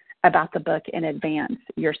media about the book in advance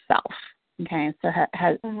yourself. Okay, so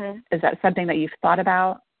is that something that you've thought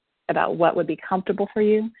about what would be comfortable for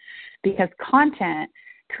you? Because content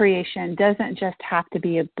creation doesn't just have to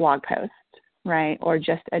be a blog post, right, or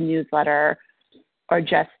just a newsletter or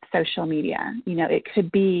just social media. It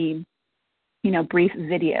could be, brief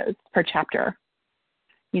videos per chapter,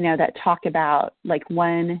 that talk about like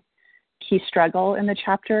one key struggle in the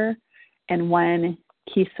chapter and one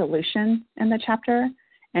key solution in the chapter,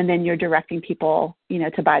 and then you're directing people,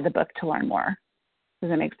 to buy the book to learn more. Does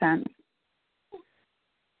that make sense?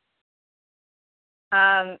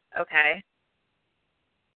 Okay.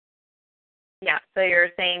 Yeah, so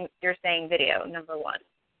you're saying video, number one.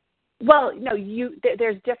 Well, no,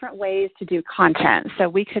 there's different ways to do content. So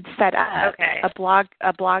we could set up a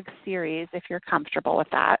blog series, if you're comfortable with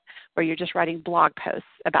that, where you're just writing blog posts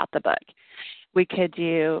about the book. We could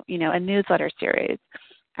do, a newsletter series.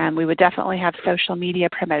 We would definitely have social media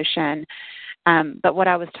promotion. But what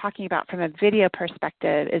I was talking about from a video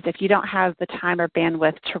perspective is if you don't have the time or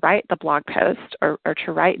bandwidth to write the blog post or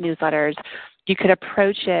to write newsletters, you could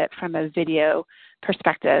approach it from a video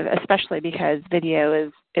perspective, especially because video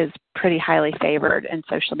is pretty highly favored in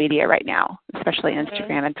social media right now, especially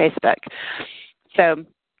Instagram and Facebook. So,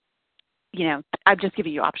 I'm just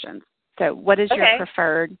giving you options. So what's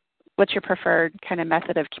your preferred kind of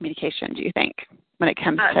method of communication, do you think, when it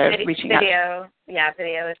comes to reaching out? Video. Yeah,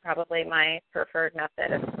 video is probably my preferred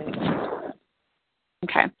method of communication.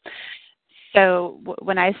 Okay. So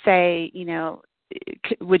when I say,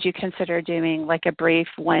 would you consider doing like a brief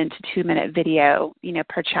 1 to 2 minute video,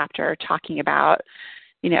 per chapter talking about,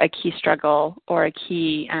 a key struggle or a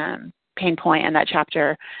key pain point in that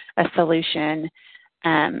chapter a solution,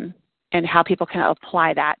 and how people can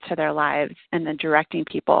apply that to their lives, and then directing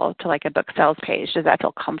people to like a book sales page. Does that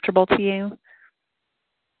feel comfortable to you?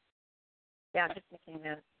 Yeah, I'm just making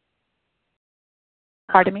notes.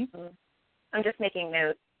 Pardon me? I'm just making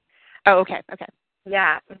notes. Oh, okay.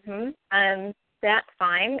 Yeah. That's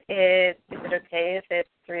fine. Is it okay if it's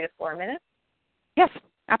 3 to 4 minutes? Yes,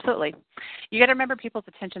 absolutely. You got to remember people's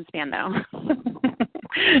attention span, though.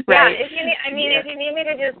 Right. Yeah. If you need me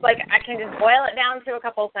to just I can just boil it down to a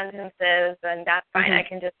couple sentences, and that's fine. I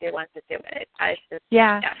can just do 1 to 2 minutes.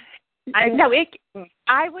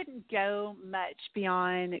 I wouldn't go much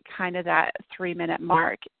beyond kind of that 3-minute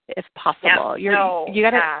mark if possible. Yeah,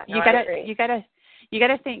 you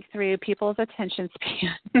gotta think through people's attention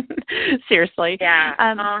span. Seriously.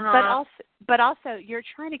 Yeah. But also you're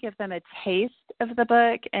trying to give them a taste of the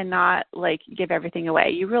book and not give everything away.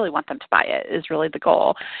 You really want them to buy it is really the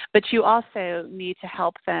goal. But you also need to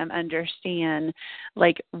help them understand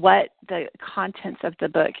what the contents of the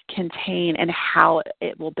book contain and how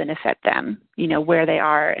it will benefit them, where they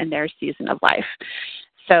are in their season of life.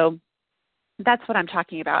 So that's what I'm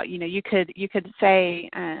talking about. You could say,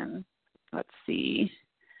 let's see,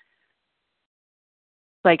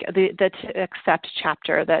 the to accept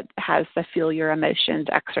chapter that has the feel your emotions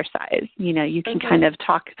exercise. You can kind of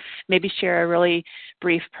talk, maybe share a really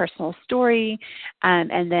brief personal story,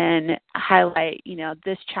 and then highlight,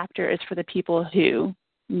 this chapter is for the people who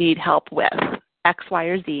need help with X, Y,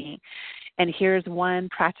 or Z. And here's one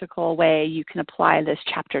practical way you can apply this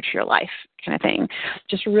chapter to your life, kind of thing.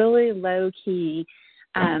 Just really low key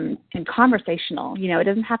and conversational. It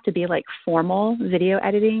doesn't have to be formal video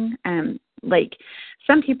editing.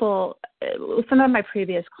 Some of my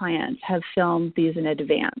previous clients have filmed these in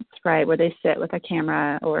advance, right, where they sit with a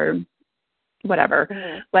camera or whatever,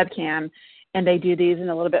 webcam, and they do these in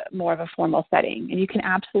a little bit more of a formal setting. And you can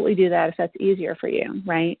absolutely do that if that's easier for you,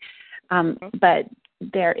 right? But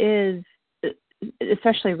there is,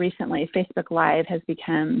 especially recently, Facebook Live has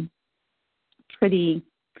become pretty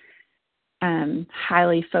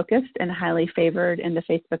highly focused and highly favored in the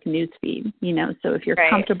Facebook news feed. So if you're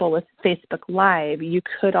comfortable with Facebook Live, you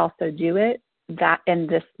could also do it that in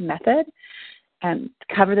this method and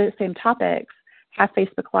cover the same topics, have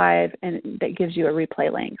Facebook Live, and that gives you a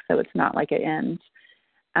replay link, so it's not like it ends.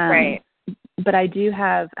 But I do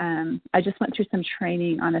have, I just went through some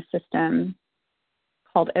training on a system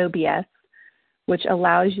called OBS, which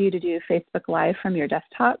allows you to do Facebook Live from your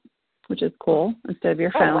desktop, which is cool, instead of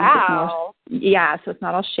your phone. Oh, wow. So it's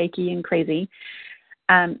not all shaky and crazy.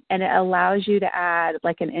 And it allows you to add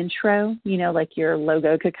an intro, your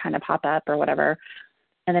logo could kind of pop up or whatever.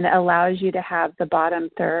 And then it allows you to have the bottom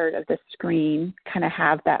third of the screen kind of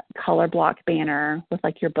have that color block banner with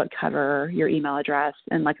your book cover, your email address,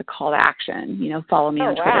 and a call to action, follow me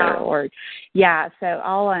on Twitter. Or so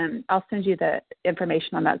I'll send you the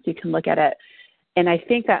information on that so you can look at it. And I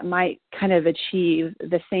think that might kind of achieve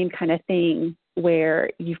the same kind of thing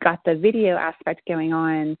where you've got the video aspect going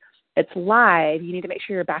on. It's live. You need to make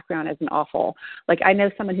sure your background isn't awful. I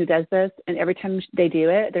know someone who does this, and every time they do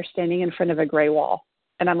it, they're standing in front of a gray wall.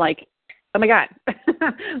 And I'm like, oh, my God.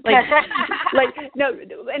 No,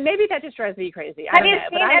 and maybe that just drives me crazy. Have you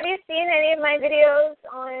seen any of my videos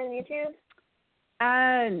on YouTube?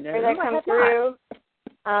 No. Or that come through?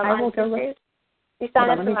 I will go look. You sign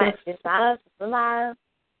up for my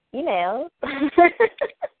emails.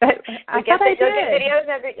 You'll get videos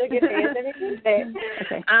every Tuesday.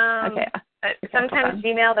 Okay. Sometimes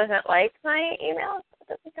Gmail doesn't like my emails.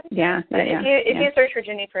 If you search for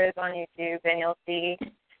Ginny Priz on YouTube, then you'll see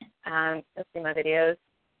my videos.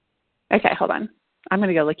 Okay, hold on. I'm going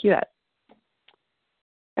to go look you up.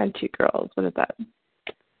 Got 2 girls. What is that?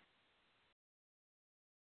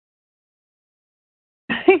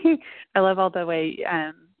 I love all the way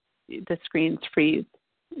the screens freeze,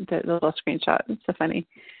 the little screenshot. It's so funny.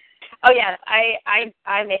 Oh yes,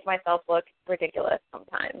 I make myself look ridiculous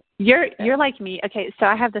sometimes. You're like me. Okay, so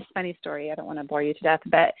I have this funny story. I don't want to bore you to death,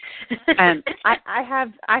 but I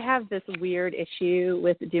have this weird issue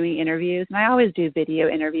with doing interviews, and I always do video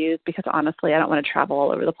interviews because honestly, I don't want to travel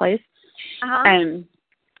all over the place. And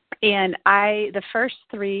the first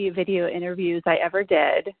 3 video interviews I ever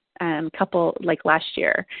did, couple last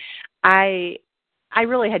year, I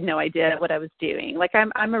really had no idea what I was doing.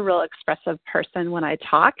 I'm a real expressive person when I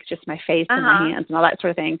talk, just my face and my hands and all that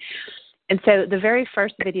sort of thing. And so the very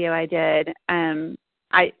first video I did,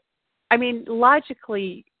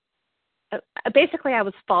 logically, basically I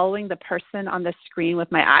was following the person on the screen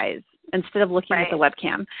with my eyes instead of looking at the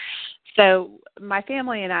webcam. So my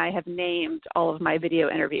family and I have named all of my video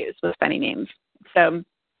interviews with funny names. So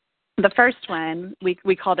The first one,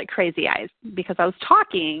 we called it Crazy Eyes because I was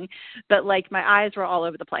talking, but like my eyes were all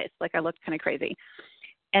over the place. Like I looked kind of crazy.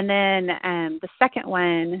 And then the second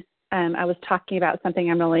one, I was talking about something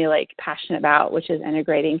I'm really like passionate about, which is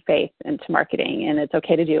integrating faith into marketing, and it's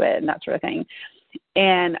okay to do it and that sort of thing.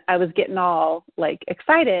 And I was getting all like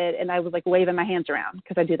excited, and I was like waving my hands around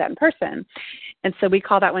because I do that in person. And so we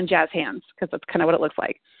call that one Jazz Hands because that's kind of what it looks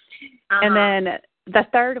like. And then the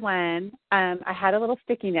third one, I had a little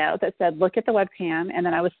sticky note that said, look at the webcam, and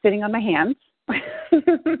then I was sitting on my hands.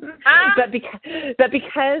 But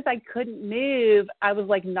because I couldn't move, I was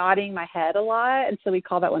like nodding my head a lot, and so we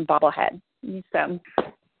call that one bobblehead. So,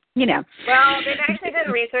 you know. Well, they've actually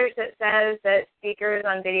done research that says that speakers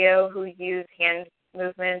on video who use hand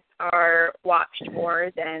movements are watched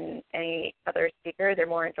more than any other speaker. They're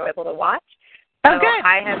more enjoyable to watch. So good.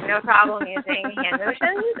 I have no problem using hand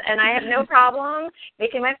motions, and I have no problem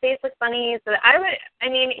making my face look funny. So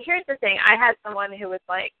here's the thing. I had someone who was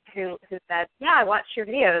like, who said, yeah, I watched your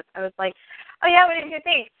videos. I was like, oh, yeah, what did you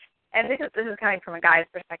think? And this is coming from a guy's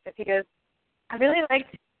perspective. He goes, I really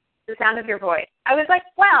liked the sound of your voice. I was like,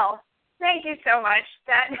 well, thank you so much.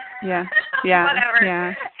 That yeah, whatever.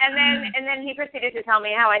 Yeah. And then he proceeded to tell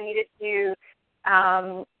me how I needed to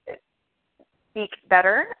speak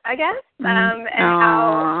better, I guess. And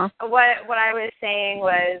how what I was saying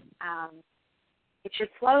was it should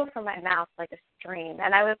flow from my mouth like a stream.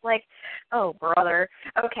 And I was like, oh, brother,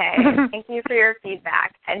 okay, thank you for your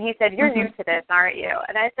feedback. And he said, you're new to this, aren't you?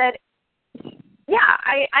 And I said, yeah,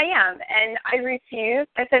 I am. And I refused.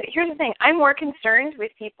 I said, here's the thing. I'm more concerned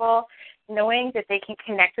with people knowing that they can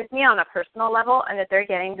connect with me on a personal level and that they're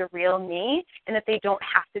getting the real me and that they don't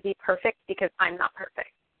have to be perfect because I'm not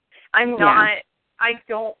perfect. I'm not, I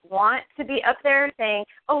don't want to be up there saying,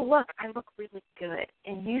 oh, look, I look really good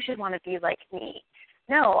and you should want to be like me.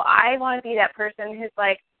 No, I want to be that person who's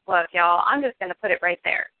like, look, y'all, I'm just going to put it right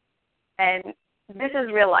there. And this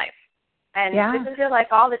is real life. And this is real life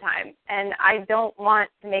all the time. And I don't want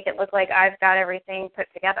to make it look like I've got everything put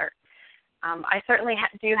together. I certainly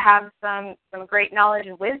do have some great knowledge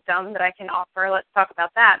and wisdom that I can offer. Let's talk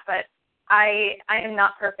about that. But I am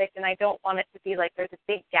not perfect, and I don't want it to be like there's a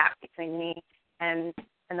big gap between me and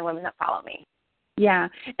the women that follow me. Yeah,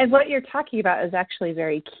 and what you're talking about is actually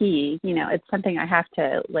very key. You know, it's something I have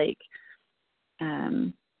to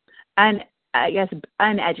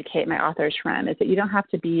uneducate my authors from, is that you don't have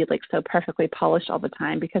to be like so perfectly polished all the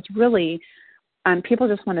time, because really people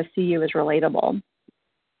just want to see you as relatable.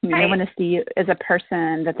 You know, they want to see you as a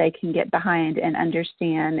person that they can get behind and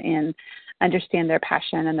understand their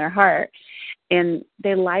passion and their heart. And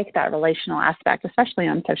they like that relational aspect, especially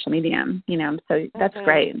on social media, you know, so that's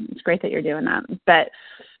great. It's great that you're doing that. But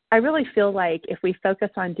I really feel like if we focus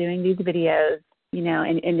on doing these videos, you know,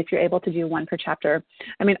 and if you're able to do one per chapter,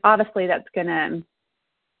 I mean, obviously that's going to,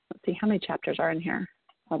 let's see, how many chapters are in here?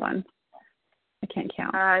 Hold on. I can't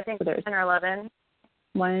count. I think there's 10 or 11.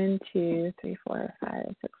 1, 2, 3, 4,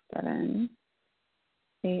 5, 6, 7,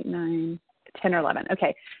 8, 9, 10 or 11.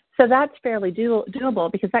 Okay. So that's fairly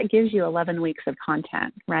doable because that gives you 11 weeks of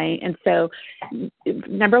content, right? And so,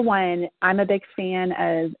 number one, I'm a big fan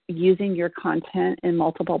of using your content in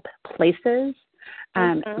multiple places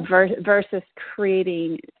versus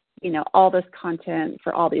creating, you know, all this content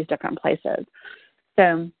for all these different places.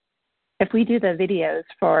 So if we do the videos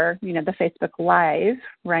for, you know, the Facebook Live,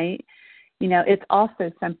 right, you know, it's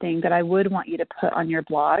also something that I would want you to put on your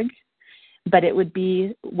blog, but it would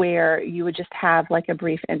be where you would just have like a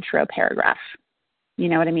brief intro paragraph, you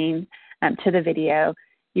know what I mean, to the video.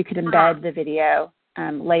 You could embed the video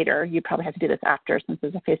later. You probably have to do this after, since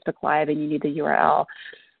it's a Facebook Live and you need the URL.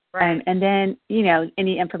 Right. And then, you know,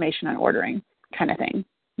 any information on ordering kind of thing.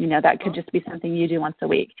 You know, that could just be something you do once a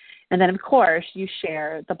week. And then, of course, you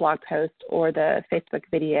share the blog post or the Facebook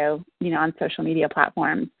video, you know, on social media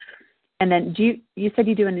platforms. And then you said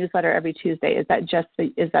you do a newsletter every Tuesday. Is that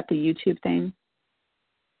the YouTube thing?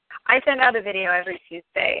 I send out a video every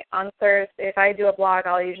Tuesday. On Thursday, if I do a blog,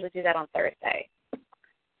 I'll usually do that on Thursday.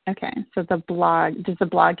 Okay. So does the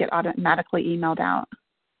blog get automatically emailed out?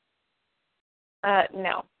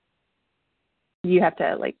 No. You have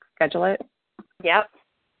to like schedule it? Yep.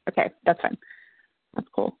 Okay, that's fine. That's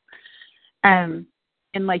cool. And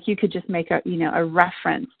like you could just make a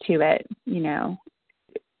reference to it, you know.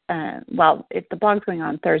 Well, if the blog's going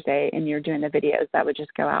on Thursday and you're doing the videos, that would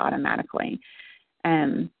just go out automatically.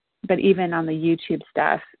 But even on the YouTube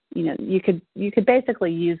stuff, you know, you could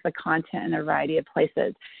basically use the content in a variety of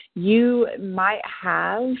places. You might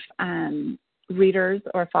have readers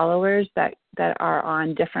or followers that are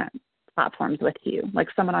on different platforms with you. Like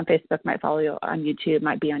someone on Facebook might follow you on YouTube,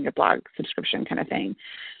 might be on your blog subscription kind of thing.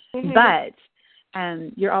 But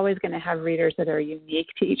you're always going to have readers that are unique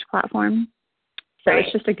to each platform. So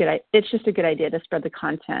it's just a good idea to spread the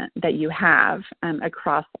content that you have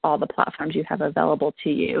across all the platforms you have available to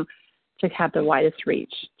you to have the widest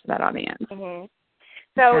reach to that audience.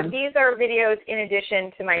 So these are videos in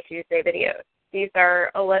addition to my Tuesday videos. These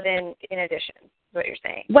are 11 in addition, is what you're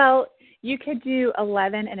saying. Well, you could do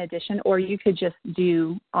 11 in addition, or you could just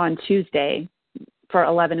do on Tuesday for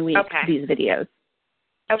 11 weeks these videos.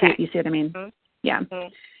 Okay. You see what I mean? Yeah.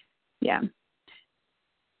 Yeah.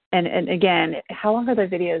 And again, how long are the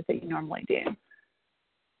videos that you normally do?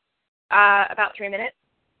 About 3 minutes.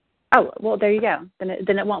 Oh, well, there you go.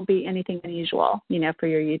 Then it won't be anything unusual, for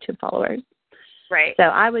your YouTube followers. Right. So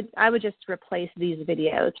I would just replace these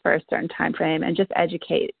videos for a certain time frame and just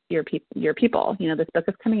educate your people. This book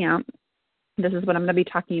is coming out. This is what I'm going to be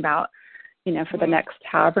talking about, for the next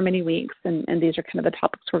however many weeks, and these are kind of the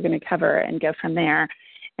topics we're going to cover and go from there.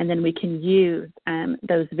 And then we can use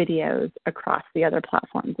those videos across the other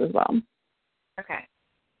platforms as well. Okay.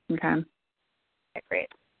 Okay. Great.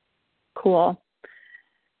 Cool.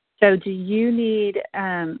 So do you need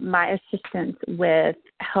my assistance with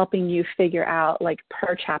helping you figure out, like,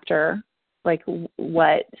 per chapter, like,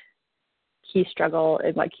 what key struggle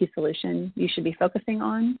and what key solution you should be focusing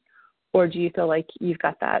on? Or do you feel like you've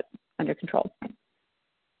got that under control?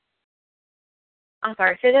 I'm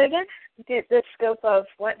sorry, say that again? The scope of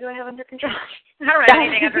what do I have under control? I don't have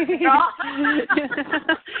anything under control.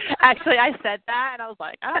 Actually, I said that, and I was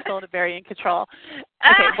like, I don't feel very in control.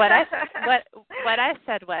 Okay, what I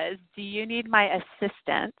said was, do you need my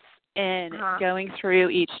assistance in going through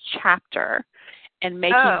each chapter and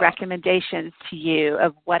making recommendations to you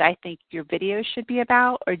of what I think your videos should be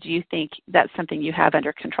about, or do you think that's something you have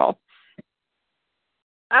under control?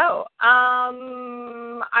 I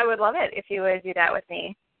would love it if you would do that with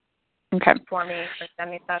me. Okay. For me, or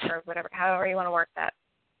send me stuff, or whatever, however you want to work that.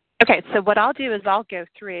 Okay, so what I'll do is I'll go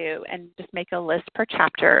through and just make a list per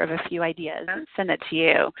chapter of a few ideas and send it to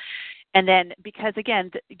you. And then, because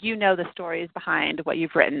again, the stories behind what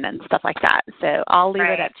you've written and stuff like that. So I'll leave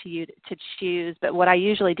it up to you to choose. But what I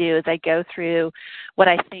usually do is I go through what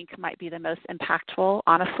I think might be the most impactful,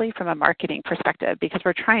 honestly, from a marketing perspective, because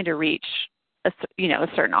we're trying to reach a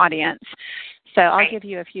certain audience. So I'll give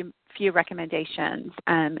you a few recommendations,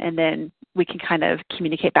 and then we can kind of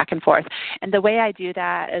communicate back and forth. And the way I do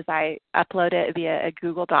that is I upload it via a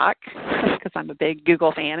Google Doc, because I'm a big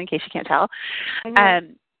Google fan, in case you can't tell.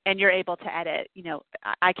 And you're able to edit.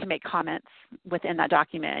 I can make comments within that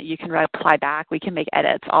document. You can reply back. We can make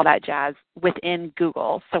edits, all that jazz within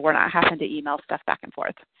Google, so we're not having to email stuff back and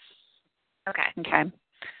forth. Okay.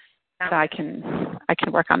 So I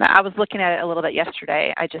can work on that. I was looking at it a little bit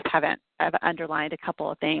yesterday. I've underlined a couple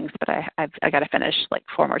of things, but I got to finish like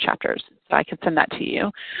 4 more chapters, so I can send that to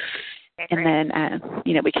you, and then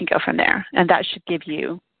we can go from there. And that should give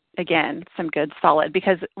you, again, some good solid,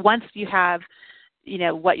 because once you have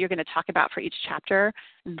what you're going to talk about for each chapter,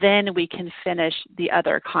 then we can finish the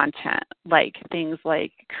other content, like things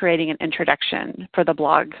like creating an introduction for the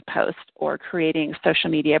blog post, or creating social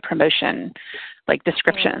media promotion, like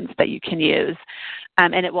descriptions that you can use.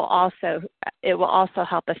 And it will also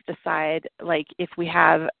help us decide, like, if we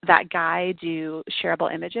have that guy do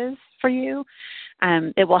shareable images for you,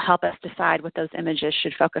 it will help us decide what those images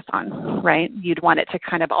should focus on, right? You'd want it to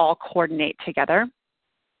kind of all coordinate together.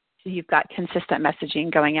 So you've got consistent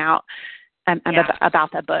messaging going out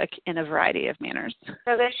about the book in a variety of manners.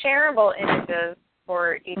 So the shareable images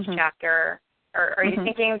for each chapter, are you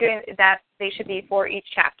thinking of doing that? They should be for each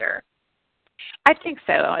chapter? I think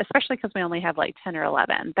so, especially because we only have like 10 or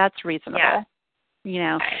 11. That's reasonable.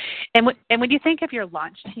 Yeah. And when you think of your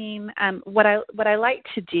launch team, what I like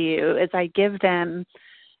to do is I give them,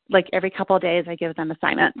 like, every couple of days I give them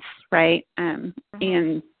assignments, right? And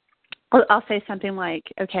I'll say something like,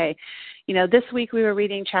 okay, this week we were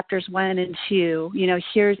reading chapters 1 and 2.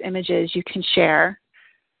 Here's images you can share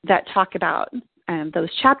that talk about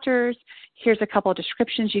those chapters. Here's a couple of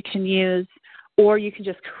descriptions you can use, or you can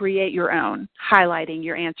just create your own, highlighting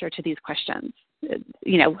your answer to these questions.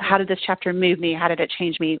 How did this chapter move me? How did it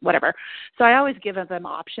change me? Whatever. So I always give them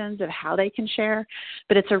options of how they can share,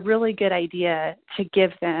 but it's a really good idea to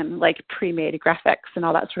give them, like, pre-made graphics and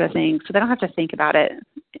all that sort of thing, so they don't have to think about it.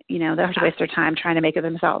 They don't have to waste their time trying to make it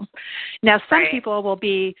themselves. Now, some people will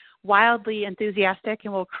be wildly enthusiastic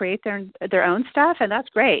and will create their own stuff, and that's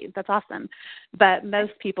great. That's awesome. But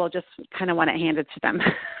most people just kind of want it handed to them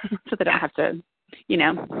so they don't have to,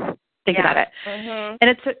 think about it.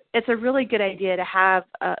 And it's a really good idea to have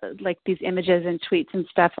like these images and tweets and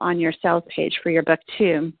stuff on your sales page for your book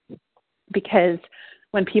too, because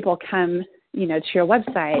when people come to your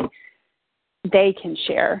website, they can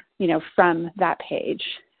share, from that page,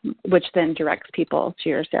 which then directs people to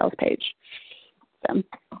your sales page. So,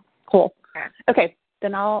 cool. Okay,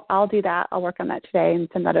 then I'll do that. I'll work on that today and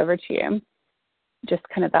send that over to you. Just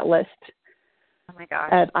kind of that list. Oh my gosh.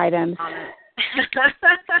 Of items.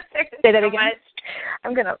 Say that again.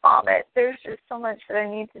 I'm gonna vomit. There's just so much that I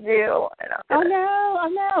need to do. Oh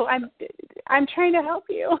no! I'm trying to help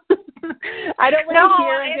you. I don't want to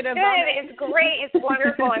hear I'm gonna vomit. It's great. It's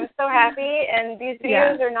wonderful. I'm so happy. And these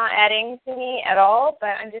videos are not adding to me at all.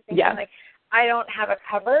 But I'm just thinking I don't have a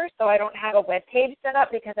cover, so I don't have a web page set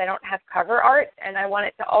up because I don't have cover art, and I want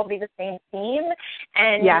it to all be the same theme.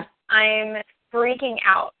 And I'm freaking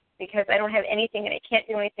out because I don't have anything, and I can't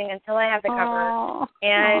do anything until I have the cover.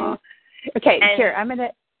 And okay, here I'm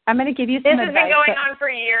gonna give you some advice. This has been going on for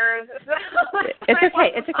years.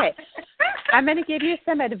 It's okay. I'm gonna give you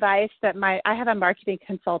some advice that I have a marketing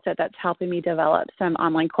consultant that's helping me develop some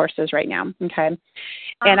online courses right now. Okay,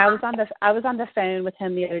 and I was on the phone with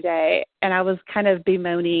him the other day, and I was kind of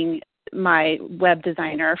bemoaning my web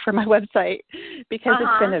designer for my website because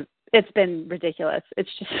it's been ridiculous. It's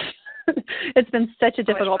just it's been such a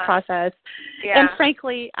difficult process. Yeah. And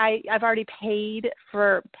frankly, I've already paid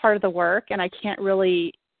for part of the work, and I can't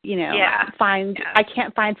really, I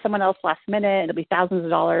can't find someone else last minute. It'll be thousands of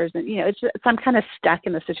dollars. And, so I'm kind of stuck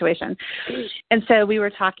in the situation. And so we were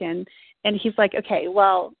talking, and he's like, okay,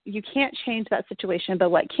 well, you can't change that situation, but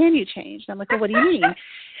what can you change? And I'm like, well, what do you mean?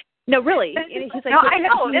 No, really. He's like, no, I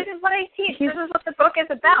know. This is what I teach. This is what the book is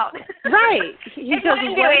about. Right. It's what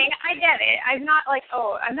I'm doing. I get it. I'm not like,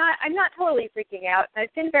 I'm not totally freaking out.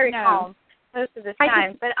 I've been very calm most of this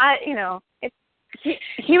time. But it's.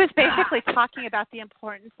 He was basically talking about the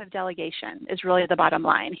importance of delegation is really the bottom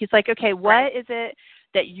line. He's like, okay, what is it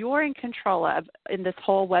that you're in control of in this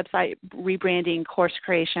whole website rebranding course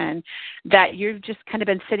creation that you've just kind of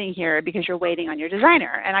been sitting here because you're waiting on your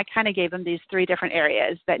designer? And I kind of gave him these 3 different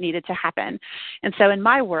areas that needed to happen. And so in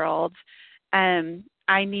my world, I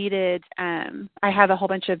have a whole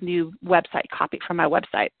bunch of new website copy from my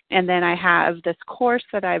website. And then I have this course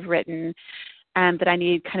that I've written that I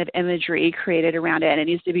need kind of imagery created around it, and it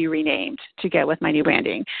needs to be renamed to go with my new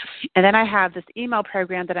branding. And then I have this email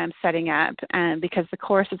program that I'm setting up because the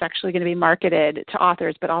course is actually going to be marketed to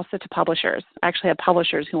authors, but also to publishers. I actually have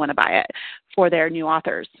publishers who want to buy it for their new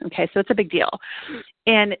authors. Okay, so it's a big deal.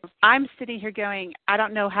 And I'm sitting here going, I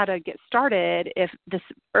don't know how to get started if this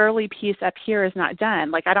early piece up here is not done.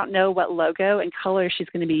 Like, I don't know what logo and color she's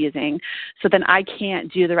going to be using, so then I can't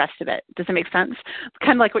do the rest of it. Does it make sense?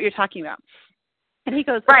 Kind of like what you're talking about. And he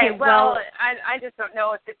goes, right. Okay, well, I just don't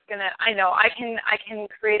know if it's gonna. I know I can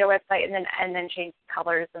create a website and then change the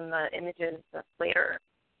colors and the images later.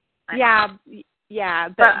 But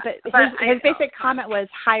his basic comment was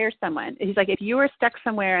hire someone. He's like, if you are stuck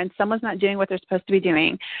somewhere and someone's not doing what they're supposed to be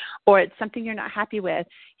doing, or it's something you're not happy with,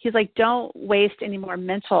 he's like, don't waste any more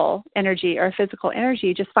mental energy or physical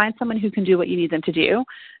energy. Just find someone who can do what you need them to do,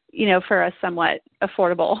 for a somewhat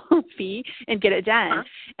affordable fee, and get it done.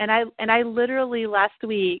 And I literally last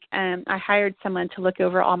week, I hired someone to look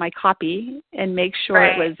over all my copy and make sure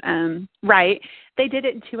it was right. They did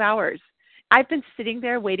it in 2 hours. I've been sitting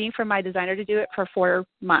there waiting for my designer to do it for 4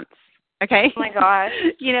 months. Okay. Oh my gosh.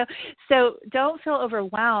 So don't feel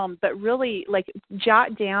overwhelmed, but really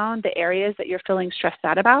jot down the areas that you're feeling stressed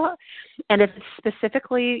out about. And if it's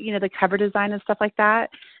specifically, the cover design and stuff like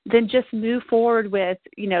that, then just move forward with,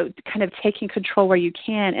 kind of taking control where you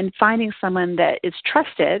can and finding someone that is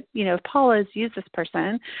trusted. If Paula's used this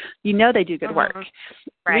person, they do good work.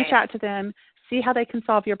 Right. Reach out to them, see how they can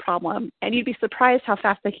solve your problem, and you'd be surprised how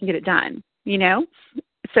fast they can get it done.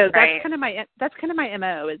 So that's kind of my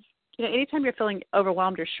MO is, anytime you're feeling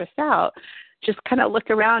overwhelmed or stressed out, just kind of look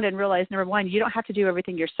around and realize, number one, you don't have to do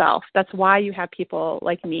everything yourself. That's why you have people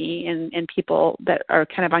like me and people that are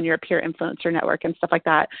kind of on your peer influencer network and stuff like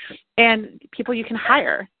that, and people you can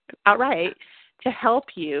hire outright to help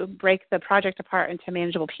you break the project apart into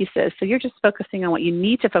manageable pieces. So you're just focusing on what you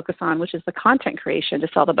need to focus on, which is the content creation to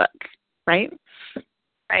sell the book, right?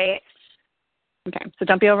 Right. Okay, so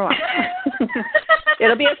don't be overwhelmed.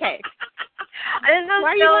 It'll be okay. Why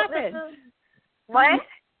are you laughing? What?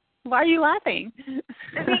 Why are you laughing?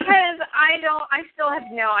 Because I still have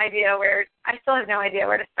no idea where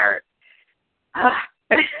to start.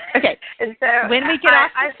 Okay. And so when we get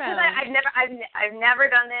off the phone, I've never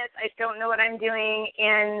done this. I don't know what I'm doing,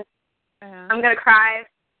 and I'm gonna cry.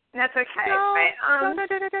 And that's okay. No, right?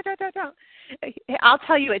 Don't. I'll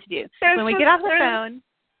tell you what to do. When we get off the phone,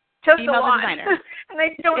 email the designer. And I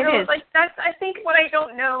don't know. That's. I think what I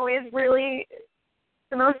don't know is really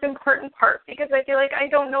the most important part, because I feel like I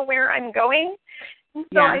don't know where I'm going. And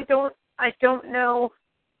so I don't know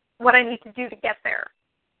what I need to do to get there.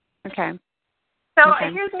 Okay. So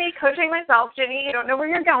here's me coaching myself, Ginny, you don't know where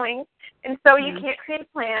you're going, and so you can't create a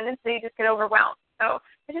plan, and so you just get overwhelmed. So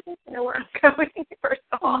I just need to know where I'm going, first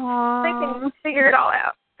of all. I can figure it all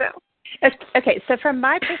out. So. Okay, so from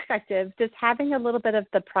my perspective, does having a little bit of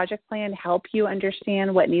the project plan help you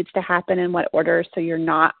understand what needs to happen in what order so you're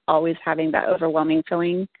not always having that overwhelming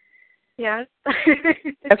feeling? Yes.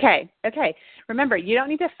 Okay. Remember, you don't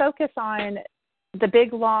need to focus on the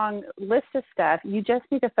big, long list of stuff. You just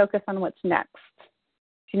need to focus on what's next.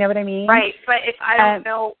 Do you know what I mean? Right, but if I don't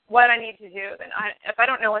know what I need to do, then if I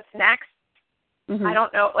don't know what's next, I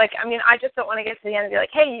don't know. Like, I mean, I just don't want to get to the end and be like,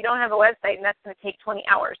 hey, you don't have a website, and that's going to take 20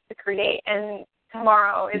 hours to create, and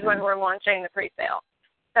tomorrow is when we're launching the pre-sale.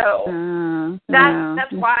 So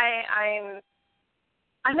that's why I'm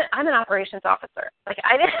an operations officer. Like,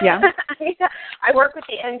 I work with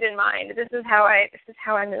the end in mind. This is how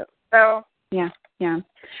I move. So yeah.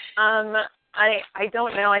 I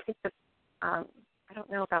don't know. I think I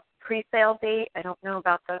don't know about the pre-sale date. I don't know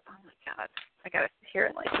about oh my God, I got to sit here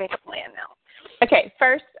and make a plan now. Okay,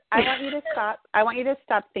 first, I want you to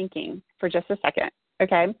stop thinking for just a second,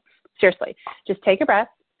 okay? Seriously. Just take a breath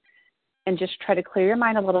and just try to clear your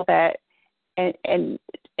mind a little bit. And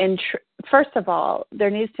first of all,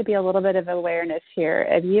 there needs to be a little bit of awareness here.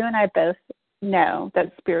 If you and I both know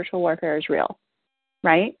that spiritual warfare is real,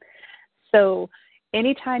 right? So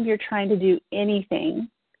anytime you're trying to do anything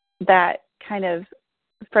that kind of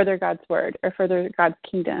further God's word or further God's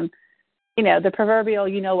kingdom, the proverbial,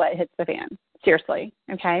 what hits the fan. Seriously,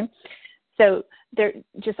 okay? So there,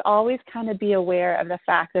 just always kind of be aware of the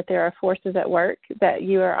fact that there are forces at work that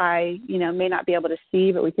you or I, may not be able to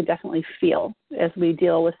see, but we can definitely feel as we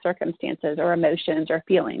deal with circumstances or emotions or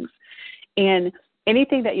feelings. And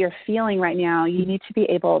anything that you're feeling right now, you need to be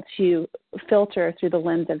able to filter through the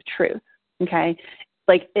lens of truth, okay?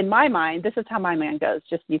 Like in my mind, this is how my mind goes,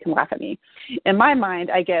 just you can laugh at me. In my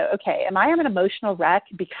mind, I go, okay, am I an emotional wreck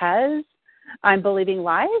because I'm believing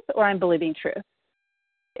lies or I'm believing truth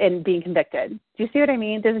and being convicted? Do you see what I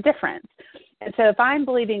mean? There's a difference. And so if I'm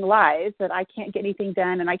believing lies that I can't get anything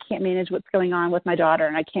done and I can't manage what's going on with my daughter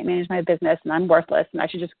and I can't manage my business and I'm worthless and I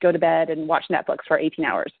should just go to bed and watch Netflix for 18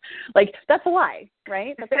 hours, like that's a lie,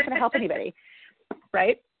 right? That's not going to help anybody,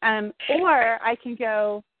 right? Or I can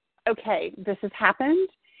go, okay, this has happened,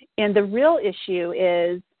 and the real issue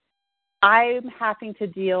is I'm having to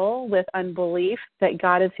deal with unbelief that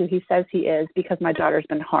God is who he says he is because my daughter's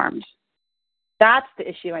been harmed. That's the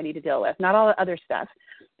issue I need to deal with, not all the other stuff.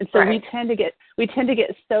 And so we tend to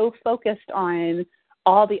get so focused on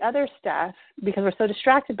all the other stuff because we're so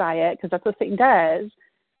distracted by it, because that's what Satan does,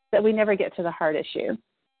 that we never get to the heart issue.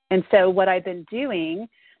 And so what I've been doing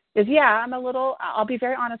is, I'll be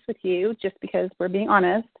very honest with you, just because we're being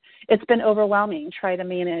honest. It's been overwhelming trying to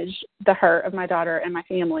manage the hurt of my daughter and my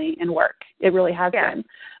family and work. It really has been.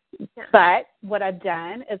 Yeah. But what I've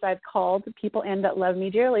done is I've called people in that love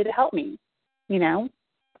me dearly to help me.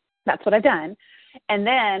 That's what I've done. And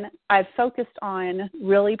then I've focused on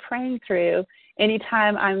really praying through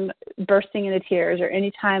anytime I'm bursting into tears or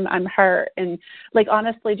anytime I'm hurt. And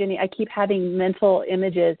honestly, Ginny, I keep having mental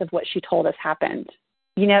images of what she told us happened.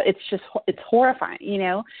 It's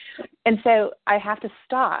horrifying, And so I have to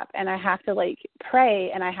stop and I have to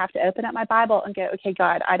pray and I have to open up my Bible and go, okay,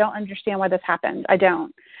 God, I don't understand why this happened. I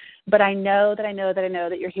don't. But I know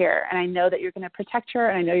that you're here, and I know that you're going to protect her,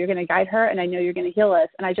 and I know you're going to guide her, and I know you're going to heal us,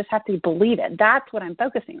 and I just have to believe it. That's what I'm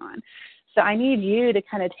focusing on. So I need you to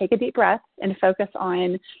kind of take a deep breath and focus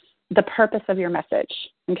on the purpose of your message,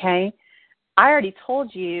 okay? I already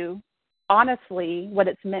told you, honestly, what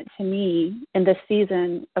it's meant to me in this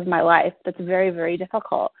season of my life that's very, very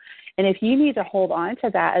difficult. And if you need to hold on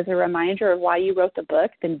to that as a reminder of why you wrote the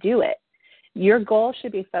book, then do it. Your goal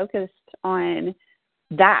should be focused on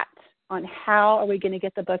that, on how are we going to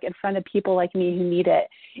get the book in front of people like me who need it.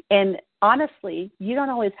 And honestly, you don't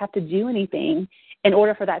always have to do anything in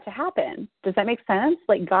order for that to happen. Does that make sense?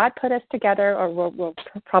 God put us together, or well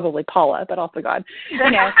probably Paula, but also God,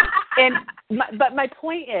 but my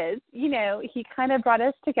point is, he kind of brought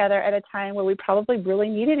us together at a time where we probably really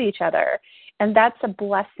needed each other. And that's a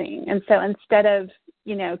blessing. And so instead of,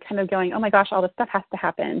 kind of going, oh my gosh, all this stuff has to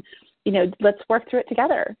happen, let's work through it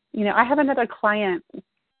together. I have another client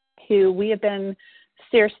who we have been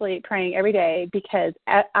seriously praying every day, because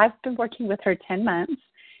I've been working with her 10 months,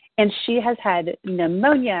 and she has had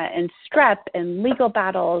pneumonia and strep and legal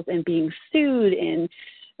battles and being sued and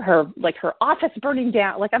her office burning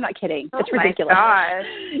down. Like, I'm not kidding. It's ridiculous. My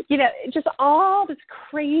gosh. Just all this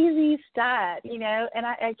crazy stuff, and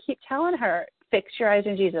I keep telling her, fix your eyes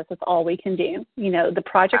on Jesus. That's all we can do. The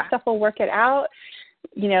project stuff will work it out.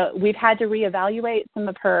 We've had to reevaluate some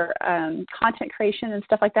of her content creation and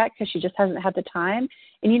stuff like that because she just hasn't had the time.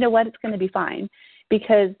 And you know what? It's going to be fine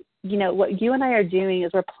because, what you and I are doing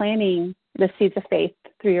is we're planting the seeds of faith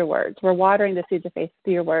through your words. We're watering the seeds of faith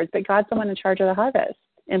through your words, but God's the one in charge of the harvest,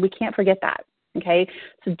 and we can't forget that, okay?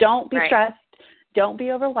 So don't be stressed. Don't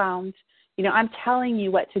be overwhelmed. I'm telling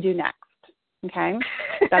you what to do next, okay?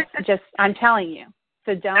 That's just, I'm telling you.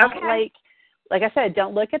 So don't, like I said,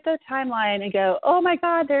 don't look at the timeline and go, oh, my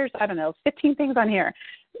God, there's, 15 things on here.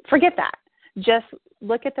 Forget that. Just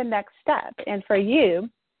look at the next step. And for you,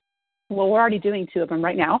 well, we're already doing 2 of them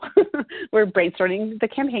right now. We're brainstorming the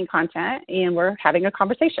campaign content, and we're having a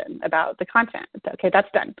conversation about the content. Okay, that's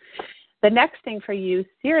done. The next thing for you,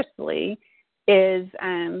 seriously, is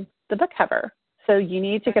the book cover. So you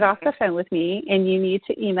need to get off the phone with me, and you need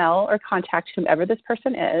to email or contact whomever this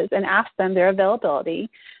person is and ask them their availability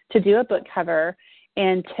to do a book cover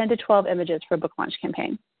and 10 to 12 images for a book launch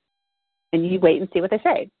campaign. And you wait and see what they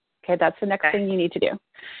say. Okay, that's the next thing you need to do.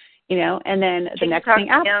 And then the next thing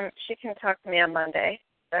after. She can talk to me on Monday.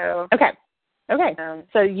 So Okay.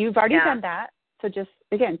 So you've already done that. So just,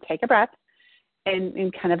 again, take a breath and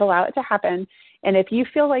kind of allow it to happen. And if you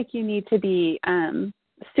feel like you need to be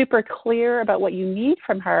super clear about what you need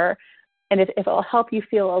from her, and if it will help you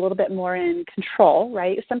feel a little bit more in control,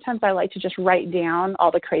 right? Sometimes I like to just write down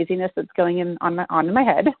all the craziness that's going on in my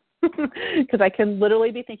head because I can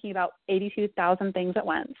literally be thinking about 82,000 things at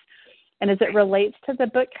once. And as it relates to the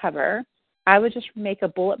book cover, I would just make a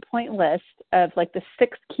bullet point list of like the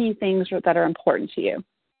 6 key things that are important to you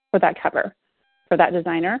for that cover, for that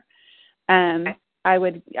designer. I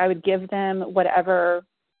would give them whatever,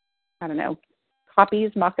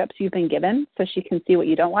 copies, mock-ups you've been given so she can see what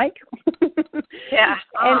you don't like. Yeah.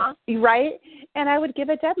 And, right? And I would give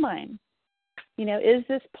a deadline. Is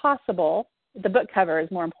this possible? The book cover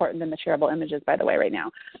is more important than the shareable images, by the way, right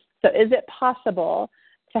now. So is it possible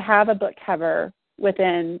to have a book cover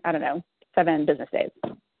within, 7 business days?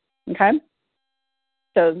 Okay?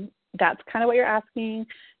 So that's kind of what you're asking.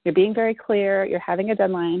 You're being very clear. You're having a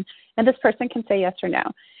deadline. And this person can say yes or no.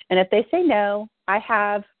 And if they say no, I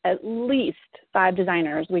have at least 5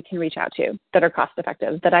 designers we can reach out to that are cost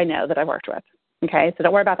effective that I know that I've worked with. Okay? So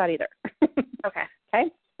don't worry about that either. Okay.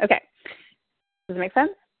 Okay. Does it make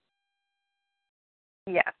sense?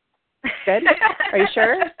 Yes. Good? Are you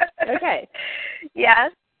sure? Okay.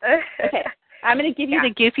 Yes. Okay. I'm going to give you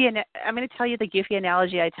I'm going to tell you the goofy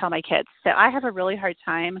analogy I tell my kids. So I have a really hard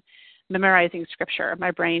time memorizing scripture.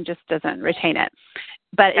 My brain just doesn't retain it.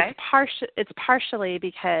 But it's partially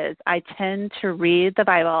because I tend to read the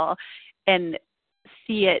Bible and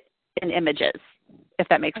see it in images, if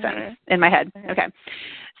that makes sense, in my head. Okay.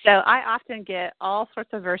 So I often get all sorts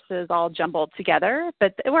of verses all jumbled together,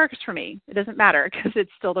 but it works for me. It doesn't matter because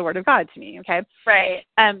it's still the Word of God to me, okay? Right.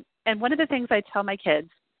 And one of the things I tell my kids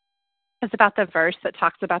is about the verse that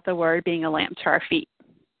talks about the Word being a lamp to our feet,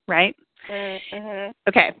 right? Mm-hmm.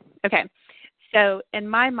 Okay. So in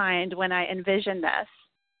my mind, when I envision this,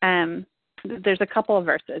 there's a couple of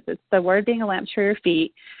verses. It's the Word being a lamp to your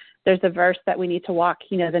feet. There's a verse that we need to walk,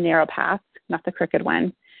 the narrow path, not the crooked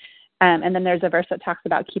one. And then there's a verse that talks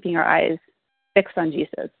about keeping our eyes fixed on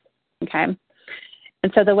Jesus, okay?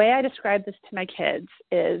 And so the way I describe this to my kids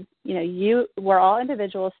is, we're all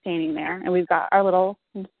individuals standing there, and we've got our little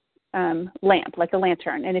lamp, like a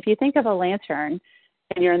lantern. And if you think of a lantern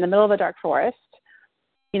and you're in the middle of a dark forest,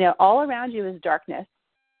 all around you is darkness,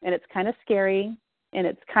 and it's kind of scary, and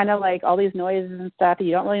it's kind of like all these noises and stuff, and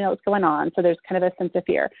you don't really know what's going on, so there's kind of a sense of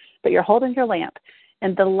fear. But you're holding your lamp,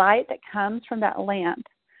 and the light that comes from that lamp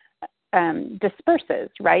disperses,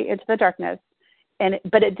 right, into the darkness,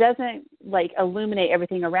 but it doesn't, illuminate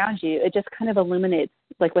everything around you. It just kind of illuminates,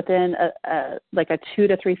 within a 2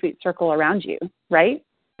 to 3 feet circle around you, right?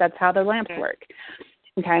 That's how the lamps work,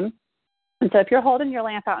 okay? And so if you're holding your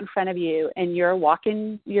lamp out in front of you and you're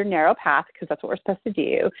walking your narrow path, because that's what we're supposed to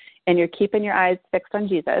do, and you're keeping your eyes fixed on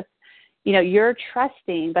Jesus, you're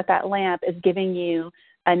trusting that lamp is giving you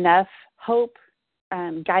enough hope,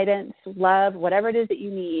 guidance, love, whatever it is that you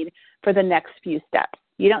need for the next few steps.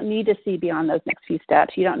 You don't need to see beyond those next few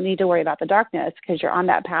steps. You don't need to worry about the darkness because you're on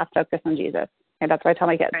that path focused on Jesus. And that's what I tell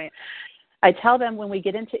my kids. Right. I tell them when we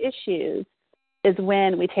get into issues is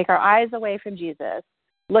when we take our eyes away from Jesus,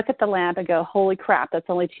 look at the lamp and go, holy crap, that's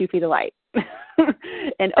only 2 feet of light.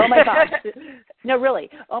 And oh my gosh, No, really.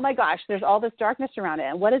 Oh, my gosh, there's all this darkness around it.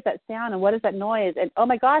 And what is that sound? And what is that noise? And, oh,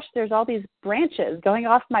 my gosh, there's all these branches going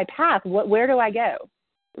off my path. Where do I go?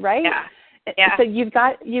 Right? Yeah. So you've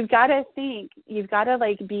got to think, you've got to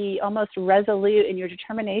like be almost resolute in your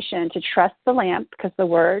determination to trust the lamp, because the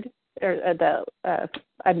word,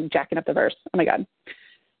 I'm jacking up the verse. Oh, my God.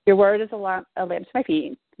 Your word is a lamp to my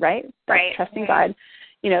feet, right? That's right. Trusting God.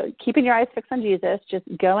 Keeping your eyes fixed on Jesus, just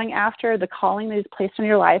going after the calling that He's placed on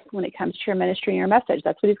your life when it comes to your ministry and your message.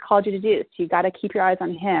 That's what He's called you to do. So you got to keep your eyes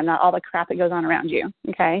on Him, not all the crap that goes on around you.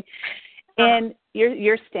 Okay. And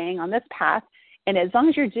you're staying on this path. And as long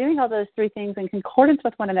as you're doing all those three things in concordance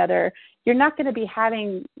with one another, you're not going to be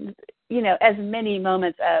having, as many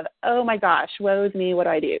moments of, oh my gosh, woe is me, what do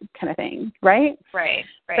I do, kind of thing, right? Right.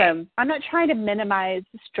 So I'm not trying to minimize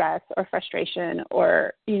stress or frustration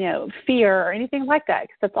or, fear or anything like that,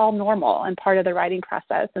 because that's all normal and part of the writing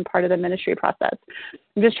process and part of the ministry process.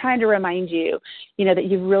 I'm just trying to remind you, that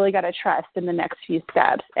you've really got to trust in the next few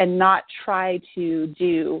steps and not try to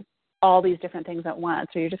do all these different things at once,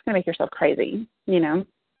 or you're just going to make yourself crazy,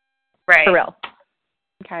 Right. For real.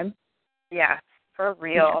 Okay. Yeah, for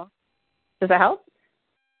real. Does that help?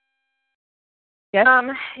 Yes?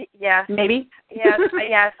 Yes. Maybe? Yes.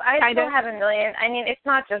 I still have a million. I mean, it's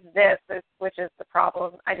not just this, which is the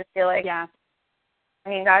problem. I just feel like, God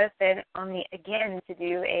has been on me again to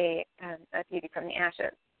do a Beauty from the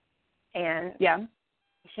Ashes. And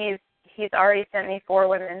he's already sent me 4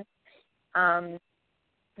 women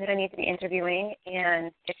that I need to be interviewing,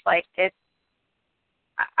 and it's like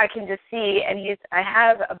I can just see, and I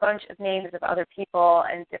have a bunch of names of other people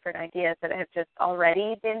and different ideas that have just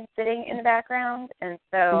already been sitting in the background, and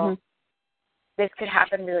so this could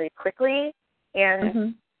happen really quickly,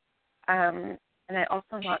 and I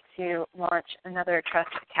also want to launch another Trust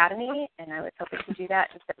Academy, and I was hoping to do that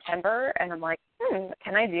in September, and I'm like,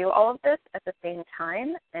 can I do all of this at the same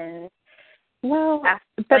time? And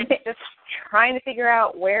just trying to figure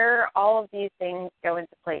out where all of these things go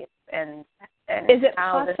into place and is it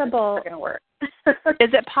how possible, this is going to work.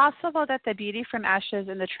 Is it possible that the Beauty from Ashes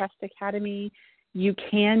and the Trust Academy, you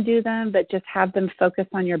can do them, but just have them focus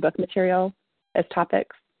on your book material as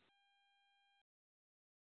topics?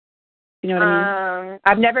 You know what I mean?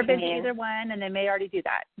 I've never been to either one, and they may already do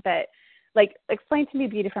that. But, explain to me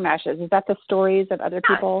Beauty from Ashes. Is that the stories of other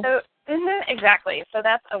people? Exactly. So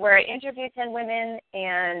that's where I interview 10 women,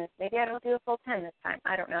 and maybe I don't do a full 10 this time.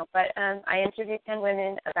 I don't know. But I interview 10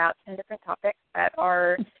 women about 10 different topics that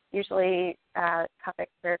are usually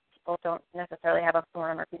topics where people don't necessarily have a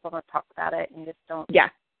forum or people don't talk about it and just don't. Yeah.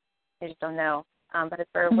 They just don't know. But it's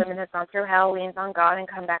where women have gone through hell, leans on God, and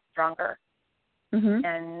come back stronger.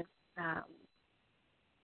 And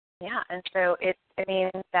and so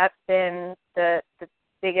that's been the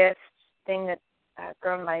biggest thing that's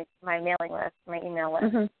grown my mailing list, my email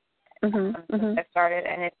list since I started,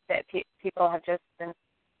 and it's that people have just been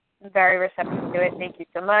very receptive to it. Thank you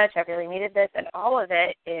so much. I really needed this, and all of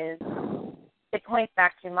it points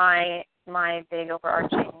back to my big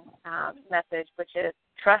overarching message, which is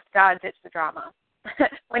trust God, ditch the drama.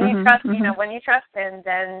 When you trust, when you trust Him,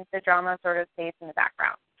 then the drama sort of stays in the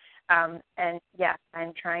background. And yes,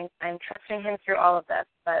 I'm trusting Him through all of this,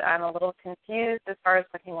 but I'm a little confused as far as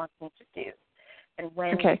what He wants me to do and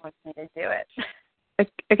when He wants me to do it.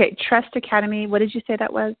 Okay, Trust Academy, what did you say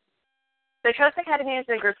that was? The Trust Academy is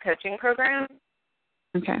a group coaching program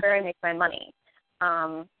where I make my money.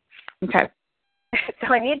 Okay.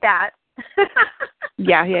 So I need that.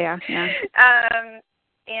 Yeah.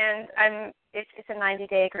 And it's a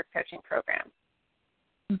 90-day group coaching program.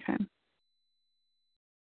 Okay.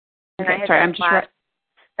 And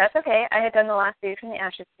that's okay. I had done the last Beauty from the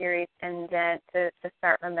Ashes series, and then to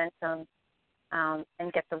start momentum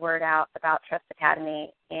and get the word out about Trust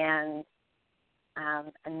Academy, and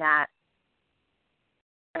that.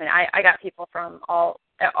 I got people from all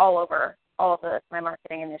over all of my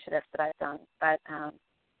marketing initiatives that I've done, but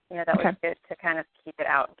that was good to kind of keep it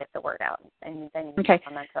out and get the word out, and then you get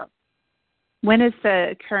momentum. When is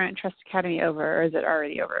the current Trust Academy over, or is it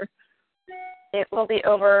already over? It will be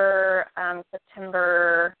over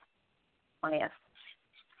September 20th-ish.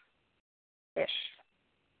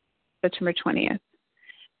 September 20th.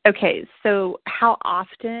 Okay, so how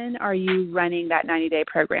often are you running that 90-day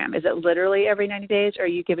program? Is it literally every 90 days, or are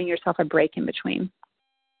you giving yourself a break in between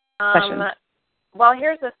sessions? Well,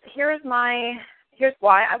 here's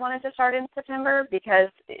why I wanted to start in September, because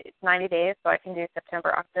it's 90 days, so I can do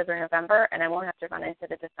September, October, November, and I won't have to run into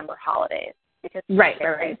the December holidays, because it's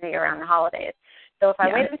crazy around the holidays. So if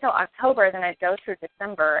I wait until October, then I'd go through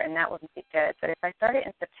December, and that wouldn't be good. But if I start it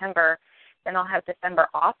in September, then I'll have December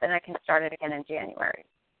off, and I can start it again in January.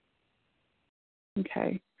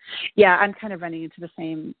 Okay. Yeah, I'm kind of running into the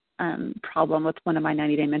same problem with one of my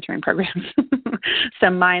 90-day mentoring programs. So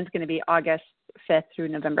mine's going to be August 5th through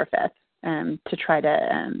November 5th to try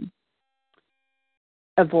to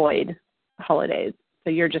avoid holidays. So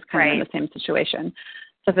you're just kind of in the same situation.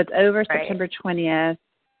 So if it's over September 20th,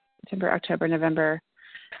 September, October, November.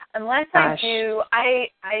 Unless I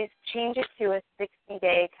change it to a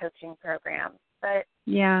 60-day coaching program. But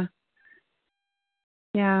Yeah.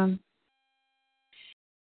 Do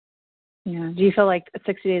you feel like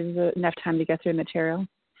 60 days is enough time to go through material?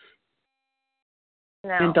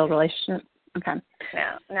 No. And build relationships? Okay.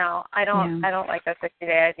 No. I don't like the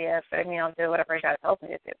 60-day idea. But I mean, I'll do whatever God tells me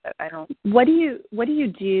to do. But I don't. What do you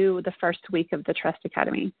do the first week of the Trust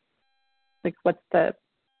Academy? Like, what do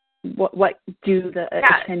the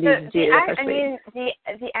attendees do the first week? I mean,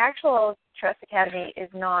 the actual Trust Academy is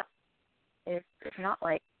not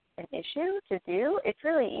like an issue to do. It's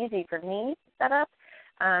really easy for me to set up.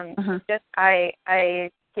 Just I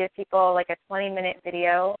give people like a 20-minute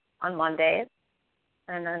video on Mondays,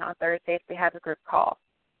 and then on Thursdays we have a group call.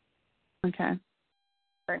 Okay.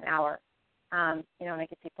 For an hour. And I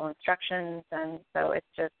give people instructions, and so it's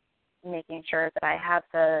just making sure that I have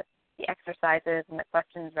the exercises and the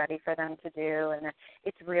questions ready for them to do, and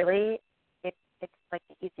it's really it's like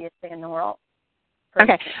the easiest thing in the world.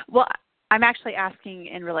 Okay. Well, I'm actually asking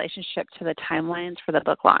in relationship to the timelines for the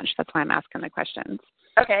book launch. That's why I'm asking the questions.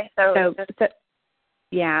 Okay. So if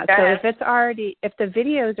the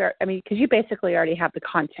videos are, I mean, because you basically already have the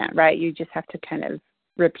content, right? You just have to kind of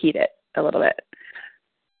repeat it a little bit.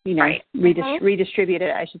 Redistribute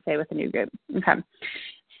it, I should say, with a new group. Okay.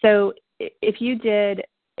 So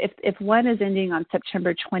if one is ending on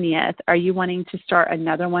September 20th, are you wanting to start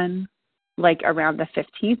another one like around the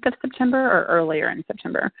 15th of September or earlier in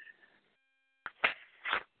September?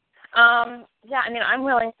 Yeah, I mean, I'm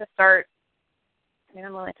willing to start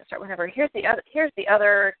whenever. Here's the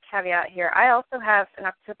other caveat here. I also have an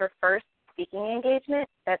October 1st speaking engagement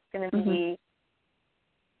that's going to be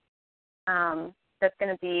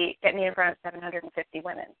get me in front of 750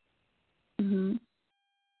 women. Mm-hmm.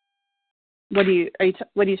 What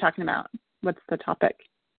are you talking about? What's the topic?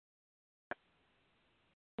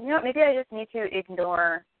 Maybe I just need to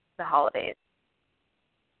ignore the holidays.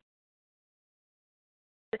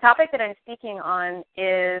 The topic that I'm speaking on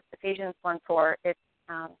is Ephesians 1:4. It's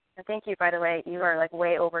and thank you, by the way. You are like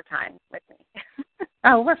way over time with me.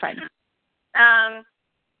 Oh, we're fine. And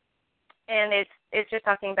it's just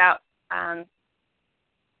talking about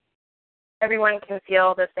everyone can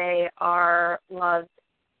feel that they are loved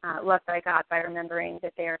by God by remembering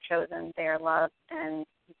that they are chosen, they are loved, and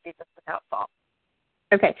He sees us without fault.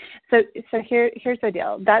 Okay, so here's the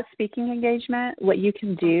deal. That speaking engagement, what you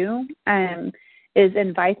can do is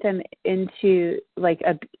invite them into like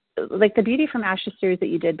the Beauty from Ashes series that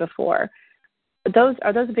you did before.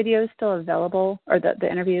 Are those videos still available, or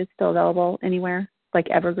the interviews still available anywhere, like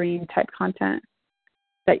evergreen type content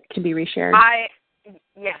that can be reshared?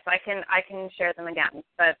 Yes, I can share them again,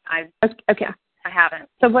 but I haven't.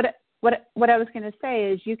 So what I was going to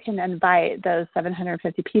say is you can invite those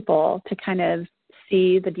 750 people to kind of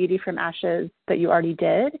see the Beauty from Ashes that you already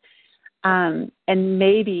did, and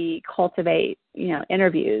maybe cultivate,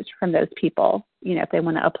 interviews from those people, if they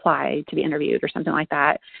want to apply to be interviewed or something like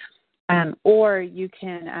that. Or you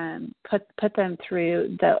can put them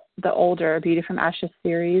through the older Beauty from Ashes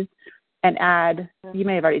series and add, you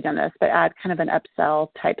may have already done this, but add kind of an upsell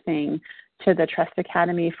type thing to the Trust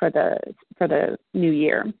Academy for the new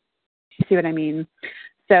year. You see what I mean?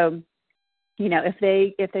 So, if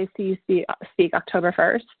they see you speak October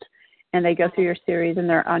 1st and they go through your series and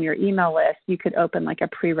they're on your email list, you could open like a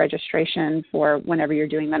pre-registration for whenever you're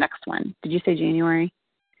doing the next one. Did you say January?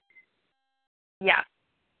 Yeah.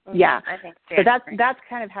 Yeah. I think so that's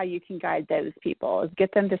kind of how you can guide those people, is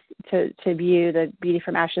get them to view the Beauty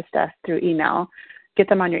from Ashes stuff through email, get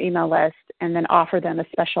them on your email list, and then offer them a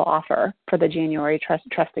special offer for the January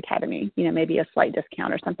Trust Academy, maybe a slight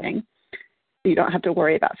discount or something. So you don't have to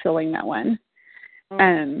worry about filling that one.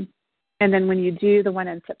 And then when you do the one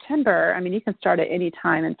in September, I mean, you can start at any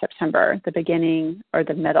time in September, the beginning or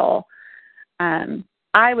the middle.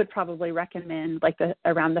 I would probably recommend like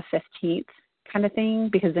around the 15th kind of thing,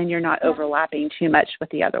 because then you're not overlapping too much with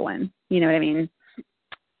the other one. You know what I mean?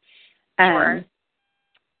 Sure.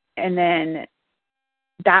 And then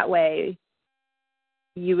that way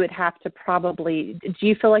you would have to probably, do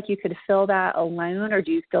you feel like you could fill that alone, or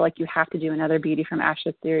do you feel like you have to do another Beauty from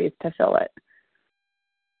Ashes series to fill it?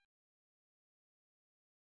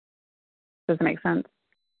 Does it make sense?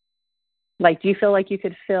 Like, do you feel like you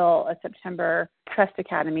could fill a September Trust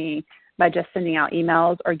Academy by just sending out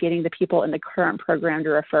emails or getting the people in the current program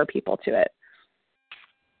to refer people to it?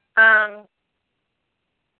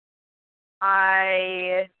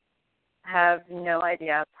 I have no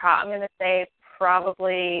idea. I'm going to say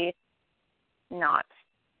probably not.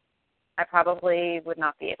 I probably would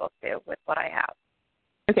not be able to with what I have.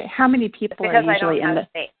 Okay, how many people are usually in the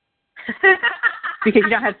space? Because you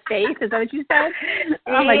don't have space? Is that what you said?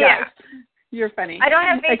 Oh my gosh, you're funny. I don't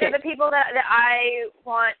have space. Okay. The people that I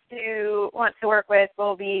want to work with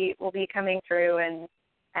will be coming through and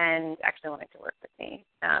actually wanting to work with me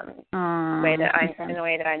in the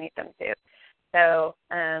way that I need them to. So,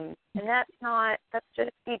 and that's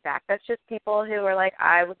just feedback. That's just people who are like,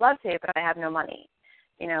 I would love to, but I have no money,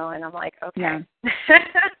 and I'm like, okay.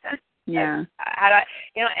 Yeah. How do I,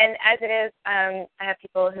 and as it is, I have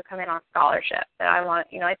people who come in on scholarship that I want,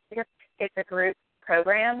 it's a group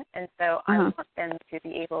program, and so I want them to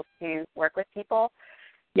be able to work with people.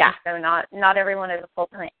 Yeah. So not everyone is a full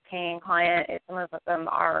paying client. Some of them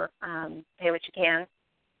are pay what you can.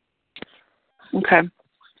 Okay.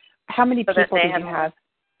 How many people do you have?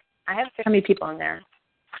 I have 6 How many people in there.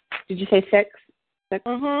 Did you say 6? 6?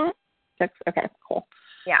 Mm-hmm. 6? Okay, cool.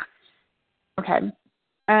 Yeah. Okay.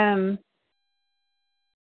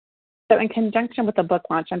 So in conjunction with the book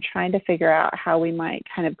launch, I'm trying to figure out how we might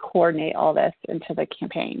kind of coordinate all this into the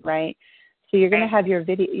campaign, right? So you're going to have your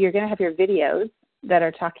videos that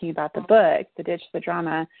are talking about the book, the ditch, the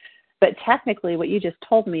drama, but technically what you just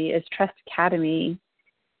told me is Trust Academy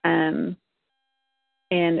and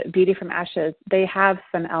Beauty from Ashes. They have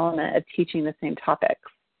some element of teaching the same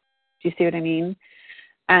topics. Do you see what I mean?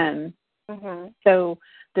 So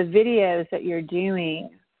the videos that you're doing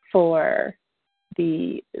for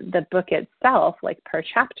the book itself, like per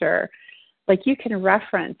chapter, like you can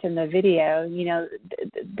reference in the video,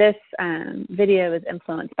 this video is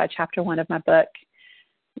influenced by chapter 1 of my book,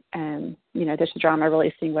 there's a drama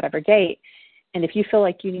releasing whatever date. And if you feel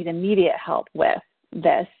like you need immediate help with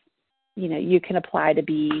this, you can apply to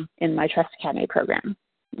be in my Trust Academy program.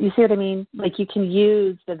 You see what I mean? Like you can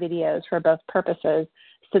use the videos for both purposes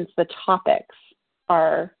since the topics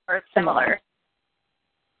are similar.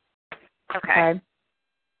 Okay.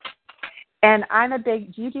 And do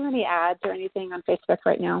you do any ads or anything on Facebook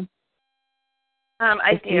right now?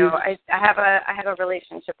 I do. I have a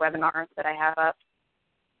relationship webinar that I have up.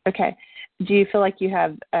 Okay. Do you feel like you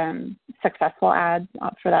have successful ads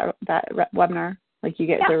for that webinar? Like you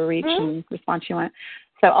get the reach and response you want?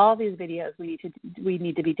 So all these videos we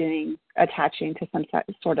need to be doing, attaching to some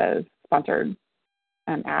sort of sponsored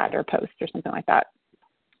ad or post or something like that,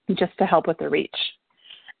 just to help with the reach.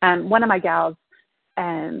 One of my gals,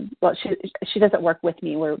 she doesn't work with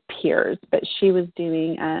me, we're peers, but she was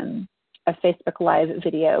doing a Facebook Live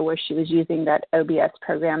video where she was using that OBS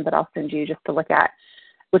program that I'll send you just to look at,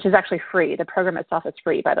 which is actually free. The program itself is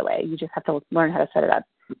free, by the way. You just have to learn how to set it up.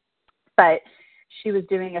 But she was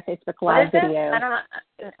doing a Facebook Live video. I don't know.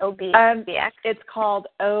 OBS? It's called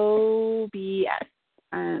OBS.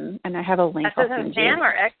 And I have a link. S as in Sam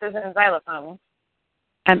or X as in xylophone?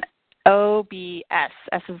 OBS,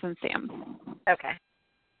 S as in Sam. Okay.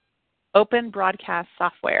 Open Broadcast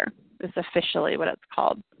Software is officially what it's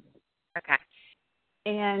called. Okay.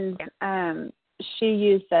 And she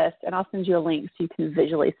used this, and I'll send you a link so you can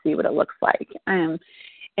visually see what it looks like. And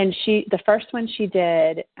the first one she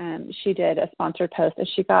did a sponsored post, and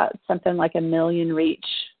she got something like 1 million reach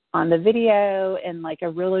on the video and like a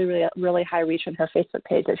really, really, really high reach on her Facebook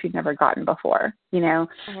page that she'd never gotten before,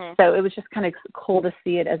 So it was just kind of cool to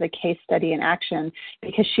see it as a case study in action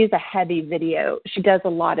because she's a heavy video. She does a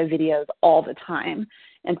lot of videos all the time.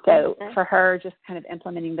 And so for her, just kind of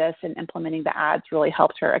implementing this and implementing the ads really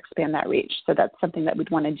helped her expand that reach. So that's something that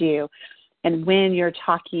we'd want to do. And when you're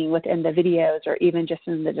talking within the videos or even just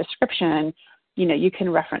in the description, you can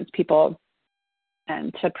reference people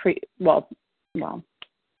and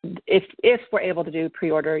if we're able to do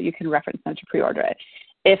pre-order, you can reference them to pre-order it.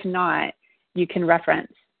 If not, you can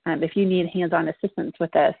reference, if you need hands-on assistance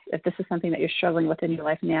with this, if this is something that you're struggling with in your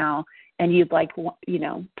life now and you'd like,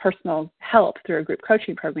 personal help through a group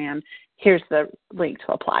coaching program, here's the link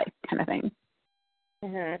to apply kind of thing.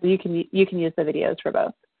 Mm-hmm. You can use the videos for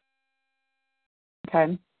both.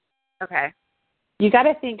 Okay. Okay. You got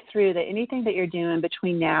to think through that anything that you're doing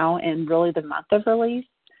between now and really the month of release,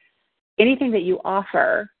 anything that you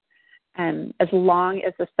offer, as long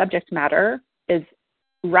as the subject matter is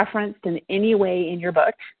referenced in any way in your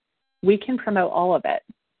book, we can promote all of it.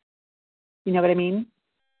 You know what I mean?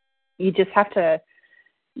 You just have to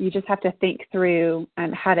think through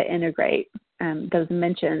how to integrate those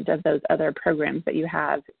mentions of those other programs that you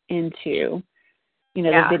have into the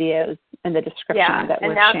videos and the description that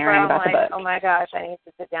we're sharing about the book. Oh my gosh, I need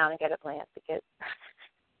to sit down and get a plan because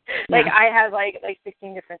I have like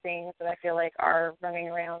 16 different things that I feel like are running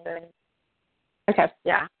around and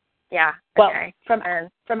Well, okay.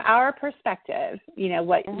 From our perspective,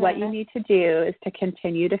 what you need to do is to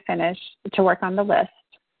continue to work on the list,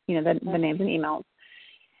 the names and emails.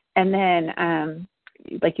 And then,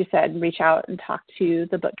 like you said, reach out and talk to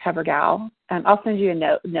the book cover gal. I'll send you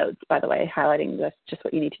notes, by the way, highlighting this, just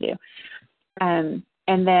what you need to do. And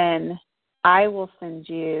then I will send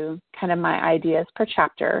you kind of my ideas per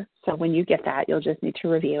chapter. So when you get that, you'll just need to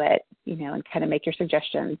review it, and kind of make your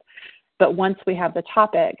suggestions. But once we have the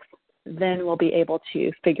topics, then we'll be able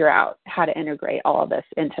to figure out how to integrate all of this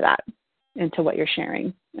into what you're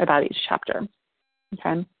sharing about each chapter.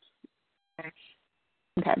 Okay?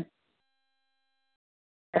 Okay.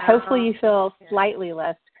 Hopefully you feel slightly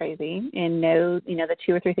less crazy and know, the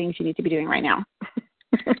 2 or 3 things you need to be doing right now.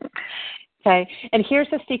 Okay. And here's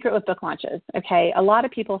the secret with book launches. Okay. A lot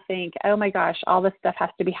of people think, oh my gosh, all this stuff has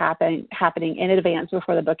to be happening in advance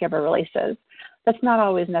before the book ever releases. That's not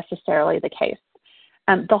always necessarily the case.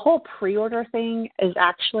 The whole pre-order thing is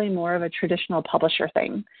actually more of a traditional publisher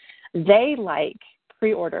thing. They like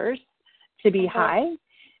pre-orders to be high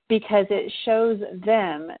because it shows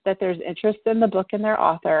them that there's interest in the book and their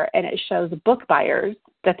author, and it shows book buyers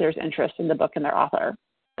that there's interest in the book and their author.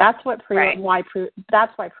 That's what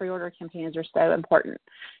that's why pre-order campaigns are so important.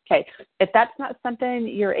 Okay, if that's not something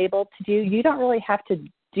you're able to do, you don't really have to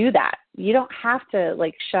do that. You don't have to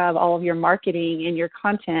shove all of your marketing and your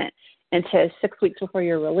content into 6 weeks before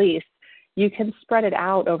your release. You can spread it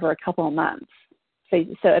out over a couple of months. So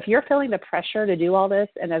if you're feeling the pressure to do all this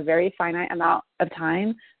in a very finite amount of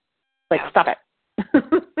time, stop it.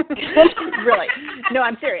 Really. No,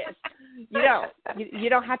 I'm serious. You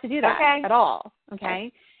don't have to do that at all.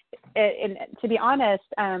 Okay. And to be honest,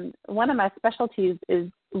 one of my specialties is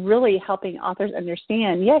really helping authors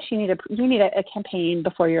understand, yes, you need a campaign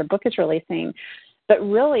before your book is releasing, but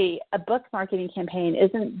really a book marketing campaign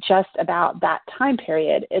isn't just about that time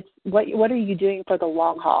period. It's what are you doing for the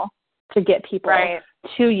long haul to get people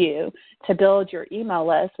to you, to build your email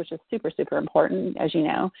list, which is super, super important, as you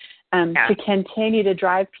know, to continue to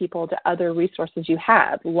drive people to other resources you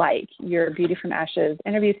have, like your Beauty from Ashes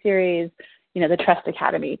interview series, the Trust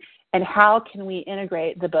Academy. And how can we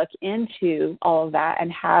integrate the book into all of that and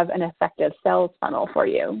have an effective sales funnel for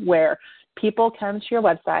you where people come to your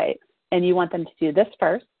website and you want them to do this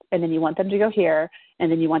first, and then you want them to go here,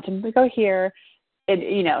 and then you want them to go here. And,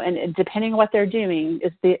 and depending on what they're doing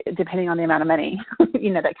is depending on the amount of money,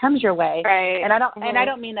 that comes your way. Right. And I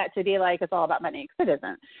don't mean that to be like it's all about money, because it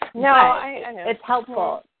isn't. No, I know. It's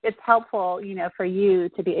helpful. It's helpful, for you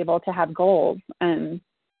to be able to have goals.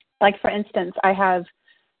 Like, for instance, I have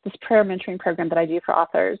this prayer mentoring program that I do for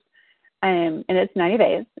authors, and it's 90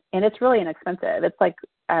 days, and it's really inexpensive. It's like,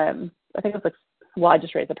 I think it's I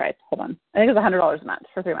just raised the price. Hold on. I think it's $100 a month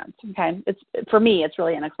for 3 months. Okay. For me, it's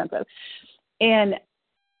really inexpensive. And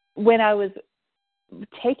when I was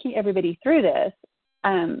taking everybody through this,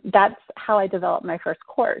 that's how I developed my first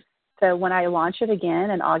course. So when I launch it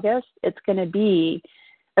again in August, it's going to be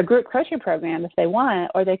a group coaching program if they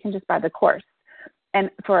want, or they can just buy the course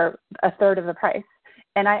and for a third of the price.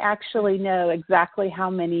 And I actually know exactly how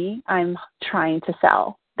many I'm trying to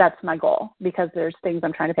sell. That's my goal, because there's things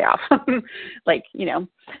I'm trying to pay off.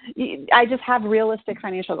 I just have realistic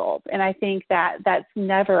financial goals. And I think that that's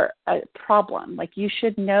never a problem. You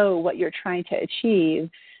should know what you're trying to achieve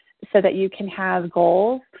so that you can have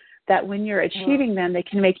goals that when you're achieving them, they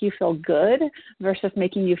can make you feel good versus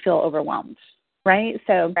making you feel overwhelmed. Right.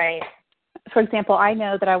 So, for example, I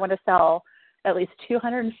know that I want to sell at least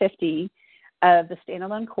 250 of the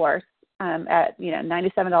standalone course at,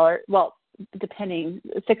 $97. Well, depending,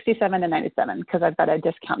 $67 to $97, because I've got a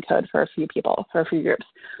discount code for a few people, for a few groups.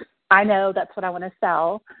 I know that's what I want to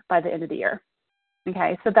sell by the end of the year.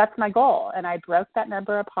 Okay, so that's my goal, and I broke that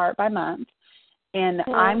number apart by month, and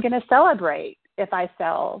I'm going to celebrate if I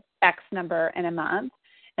sell X number in a month,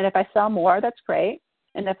 and if I sell more, that's great,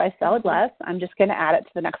 and if I sell less, I'm just going to add it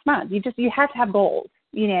to the next month. You have to have goals,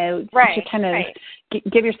 to kind of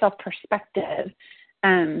give yourself perspective.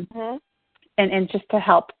 And just to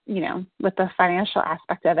help, with the financial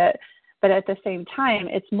aspect of it. But at the same time,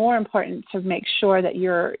 it's more important to make sure that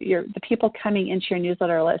the people coming into your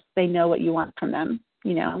newsletter list, they know what you want from them.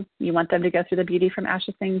 You want them to go through the Beauty from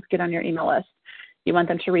Ashes things, get on your email list. You want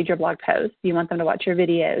them to read your blog posts. You want them to watch your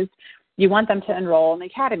videos. You want them to enroll in the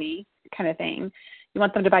academy kind of thing. You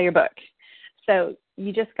want them to buy your book. So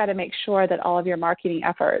you just got to make sure that all of your marketing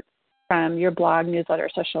efforts from your blog, newsletter,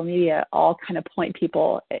 social media all kind of point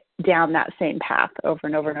people down that same path over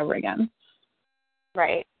and over and over again.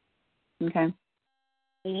 Right. Okay.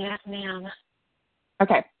 Yes, ma'am.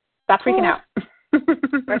 Okay. Stop freaking out.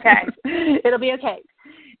 Okay. It'll be okay.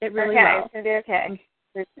 It really will. It's going to be okay.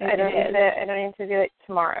 I don't need to do it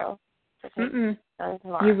tomorrow. Mm-mm.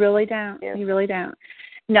 Tomorrow. You really don't. You really don't.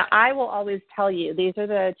 Now, I will always tell you, these are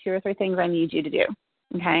the 2 or 3 things I need you to do.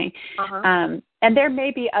 Okay. And there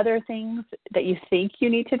may be other things that you think you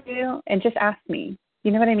need to do, and just ask me.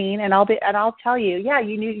 You know what I mean? And I'll tell you, yeah,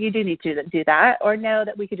 you do need to do that, or no,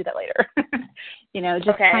 that we could do that later.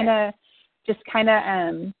 Just kind of,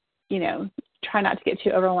 try not to get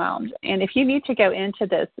too overwhelmed. And if you need to go into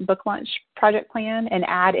this book launch project plan and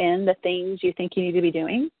add in the things you think you need to be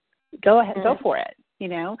doing, go ahead, go for it.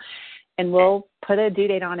 And we'll put a due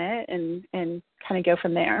date on it and kind of go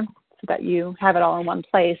from there, so that you have it all in one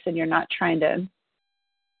place and you're not trying to,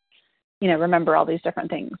 remember all these different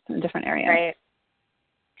things in different areas.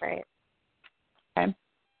 Right.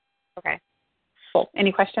 Okay. Cool.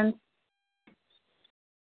 Any questions?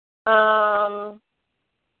 So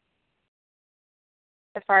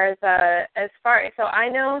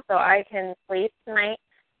I can sleep tonight.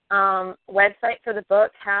 Website for the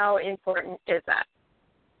book, how important is that?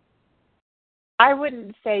 I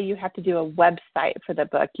wouldn't say you have to do a website for the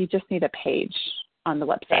book. You just need a page on the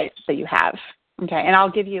website that you have. Okay, and I'll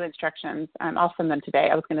give you instructions. I'll send them today.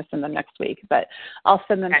 I was going to send them next week, but I'll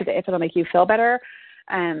send them today if it'll make you feel better.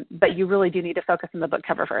 But you really do need to focus on the book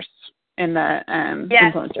cover first in the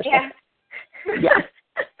influencer stuff. Yeah.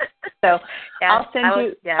 So I'll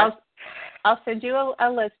send you a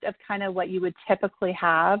list of kind of what you would typically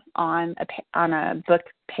have on a book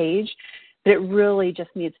page, but it really just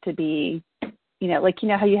needs to be,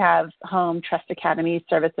 how you have Home Trust Academy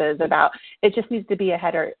services about, it just needs to be a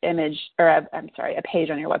header image or a page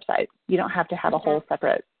on your website. You don't have to have a whole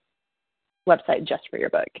separate website just for your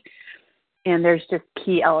book. And there's just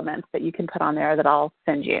key elements that you can put on there that I'll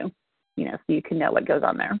send you, so you can know what goes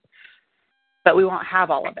on there. But we won't have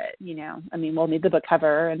all of it, we'll need the book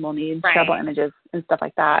cover and we'll need several images and stuff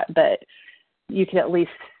like that. But you can at least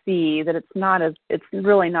see that it's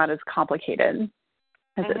really not as complicated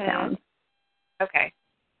as it sounds. Okay.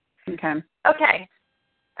 Okay.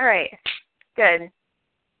 All right. Good.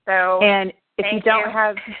 So. And if you don't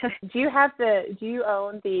have, do you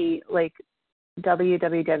own the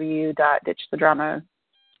www.ditchthedrama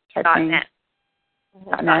type thing? .net.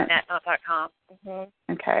 .net, not .com.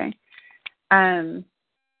 Okay.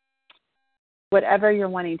 Whatever you're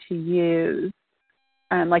wanting to use,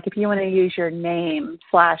 if you want to use your name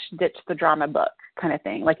 / Ditch the Drama book kind of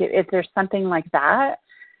thing, if there's something like that,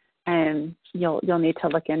 you'll need to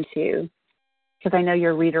look into, because I know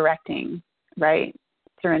you're redirecting, right?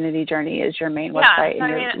 Serenity Journey is your main website. So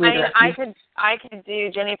I could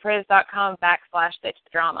do jennypriz.com / Ditch the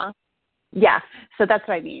Drama. Yeah, so that's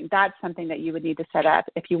what I mean. That's something that you would need to set up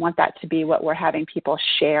if you want that to be what we're having people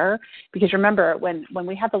share. Because remember, when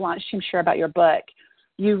we have the launch team share about your book,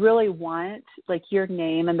 you really want your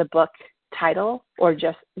name and the book title, or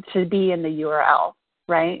just to be in the URL,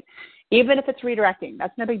 right? Even if it's redirecting,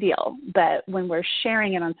 that's no big deal. But when we're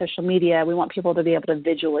sharing it on social media, we want people to be able to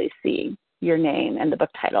visually see your name and the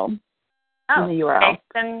book title in the URL. Okay.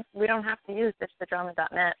 Then we don't have to use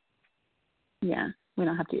ditchthedrama.net. Yeah, we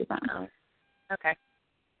don't have to use that. Okay.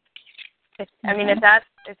 If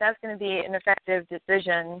that's going to be an effective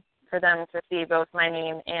decision for them to see both my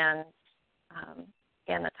name and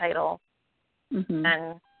the title,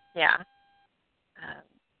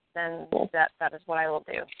 then cool. that is what I will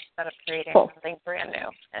do. Instead of creating something brand new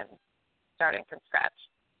and starting from scratch,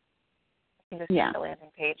 I can just make a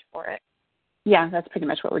landing page for it. Yeah, that's pretty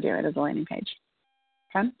much what we're doing, is a landing page.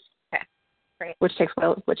 Okay. Okay. Great. Which takes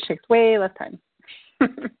way less time.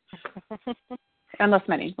 And less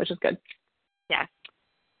money, which is good. Yeah.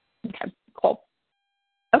 Okay, cool.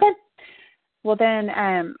 Okay. Well, then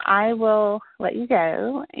I will let you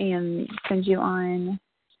go and send you on,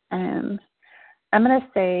 I'm going to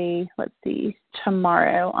say, let's see,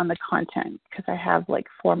 tomorrow on the content, because I have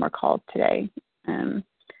 4 more calls today,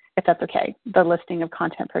 if that's okay, the listing of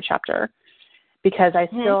content per chapter. Because I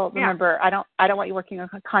still remember, I don't want you working on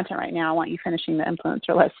content right now. I want you finishing the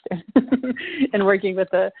influencer list and working with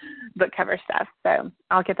the book cover stuff. So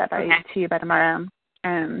I'll get that to you by tomorrow,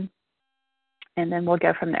 and then we'll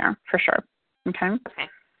go from there for sure. Okay. Okay.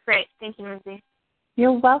 Great. Thank you, Lindsay.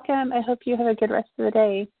 You're welcome. I hope you have a good rest of the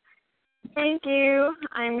day. Thank you.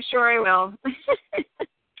 I'm sure I will.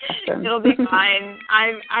 Awesome. It'll be fine.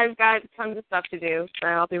 I've got tons of stuff to do, so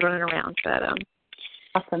I'll be running around. But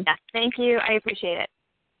awesome. Yeah, thank you. I appreciate it.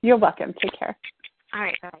 You're welcome. Take care. All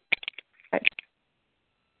right. Bye.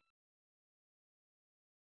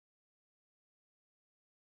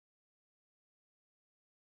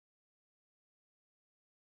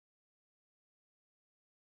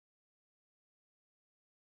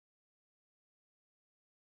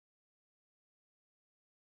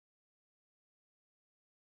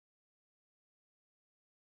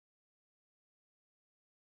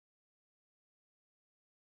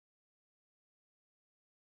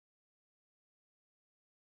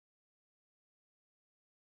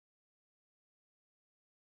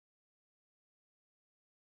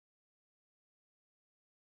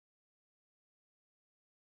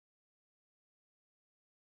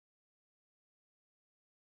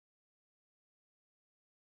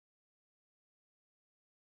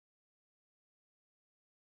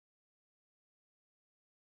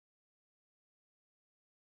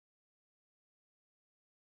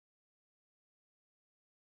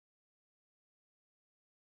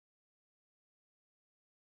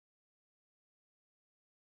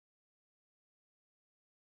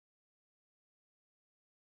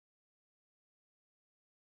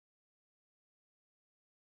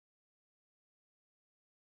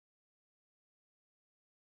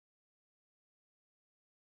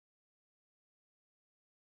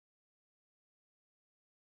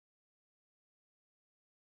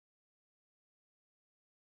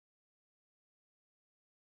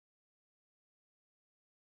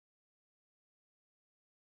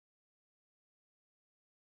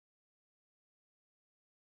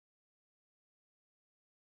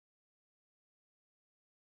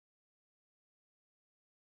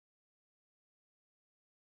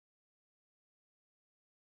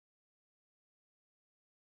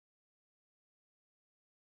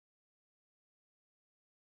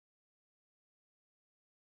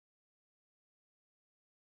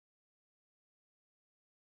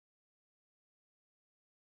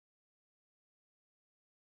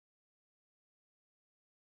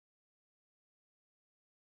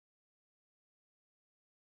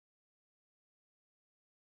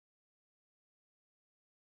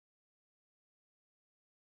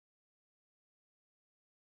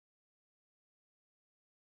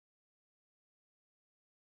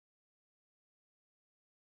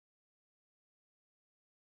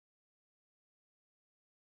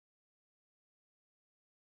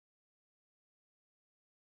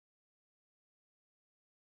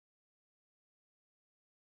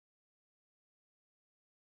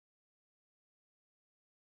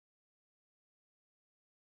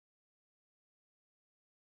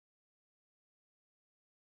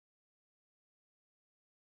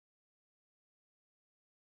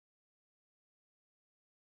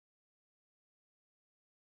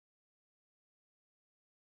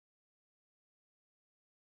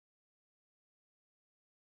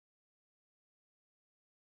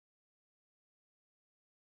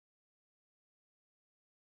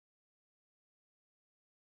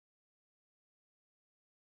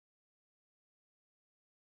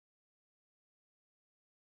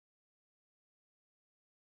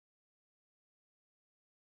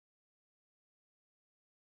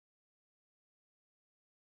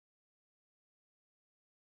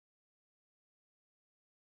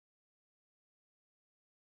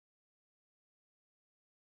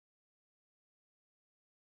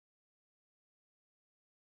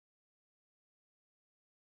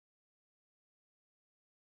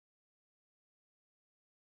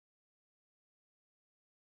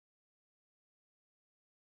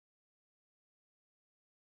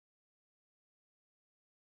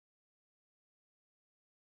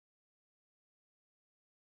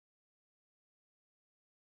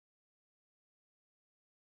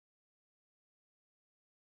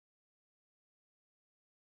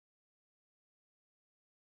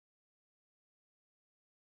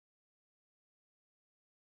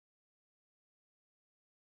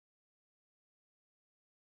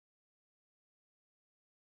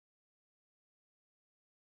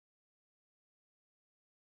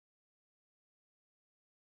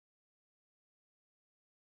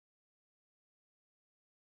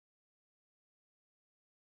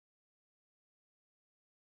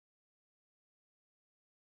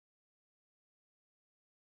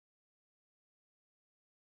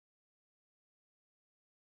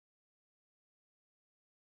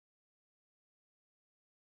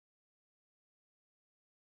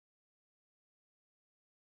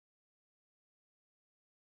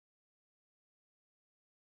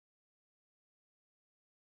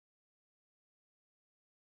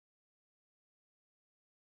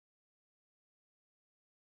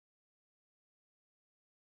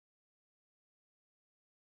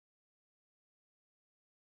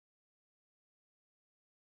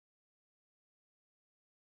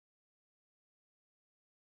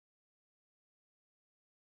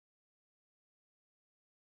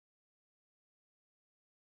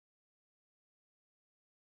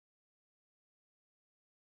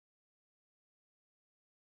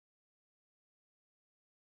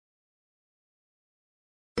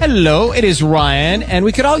 Hello, it is Ryan, and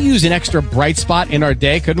we could all use an extra bright spot in our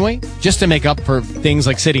day, couldn't we? Just to make up for things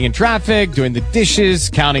like sitting in traffic, doing the dishes,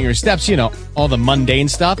 counting your steps, you know, all the mundane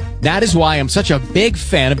stuff. That is why I'm such a big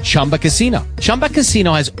fan of Chumba Casino. Chumba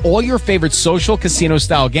Casino has all your favorite social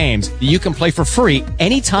casino-style games that you can play for free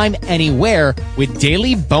anytime, anywhere with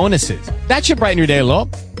daily bonuses. That should brighten your day a little.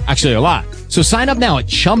 Actually, a lot. So sign up now at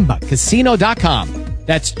ChumbaCasino.com.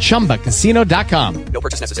 That's ChumbaCasino.com. No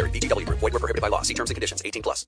purchase necessary. VGW. Void where prohibited by law. See terms and conditions. 18+.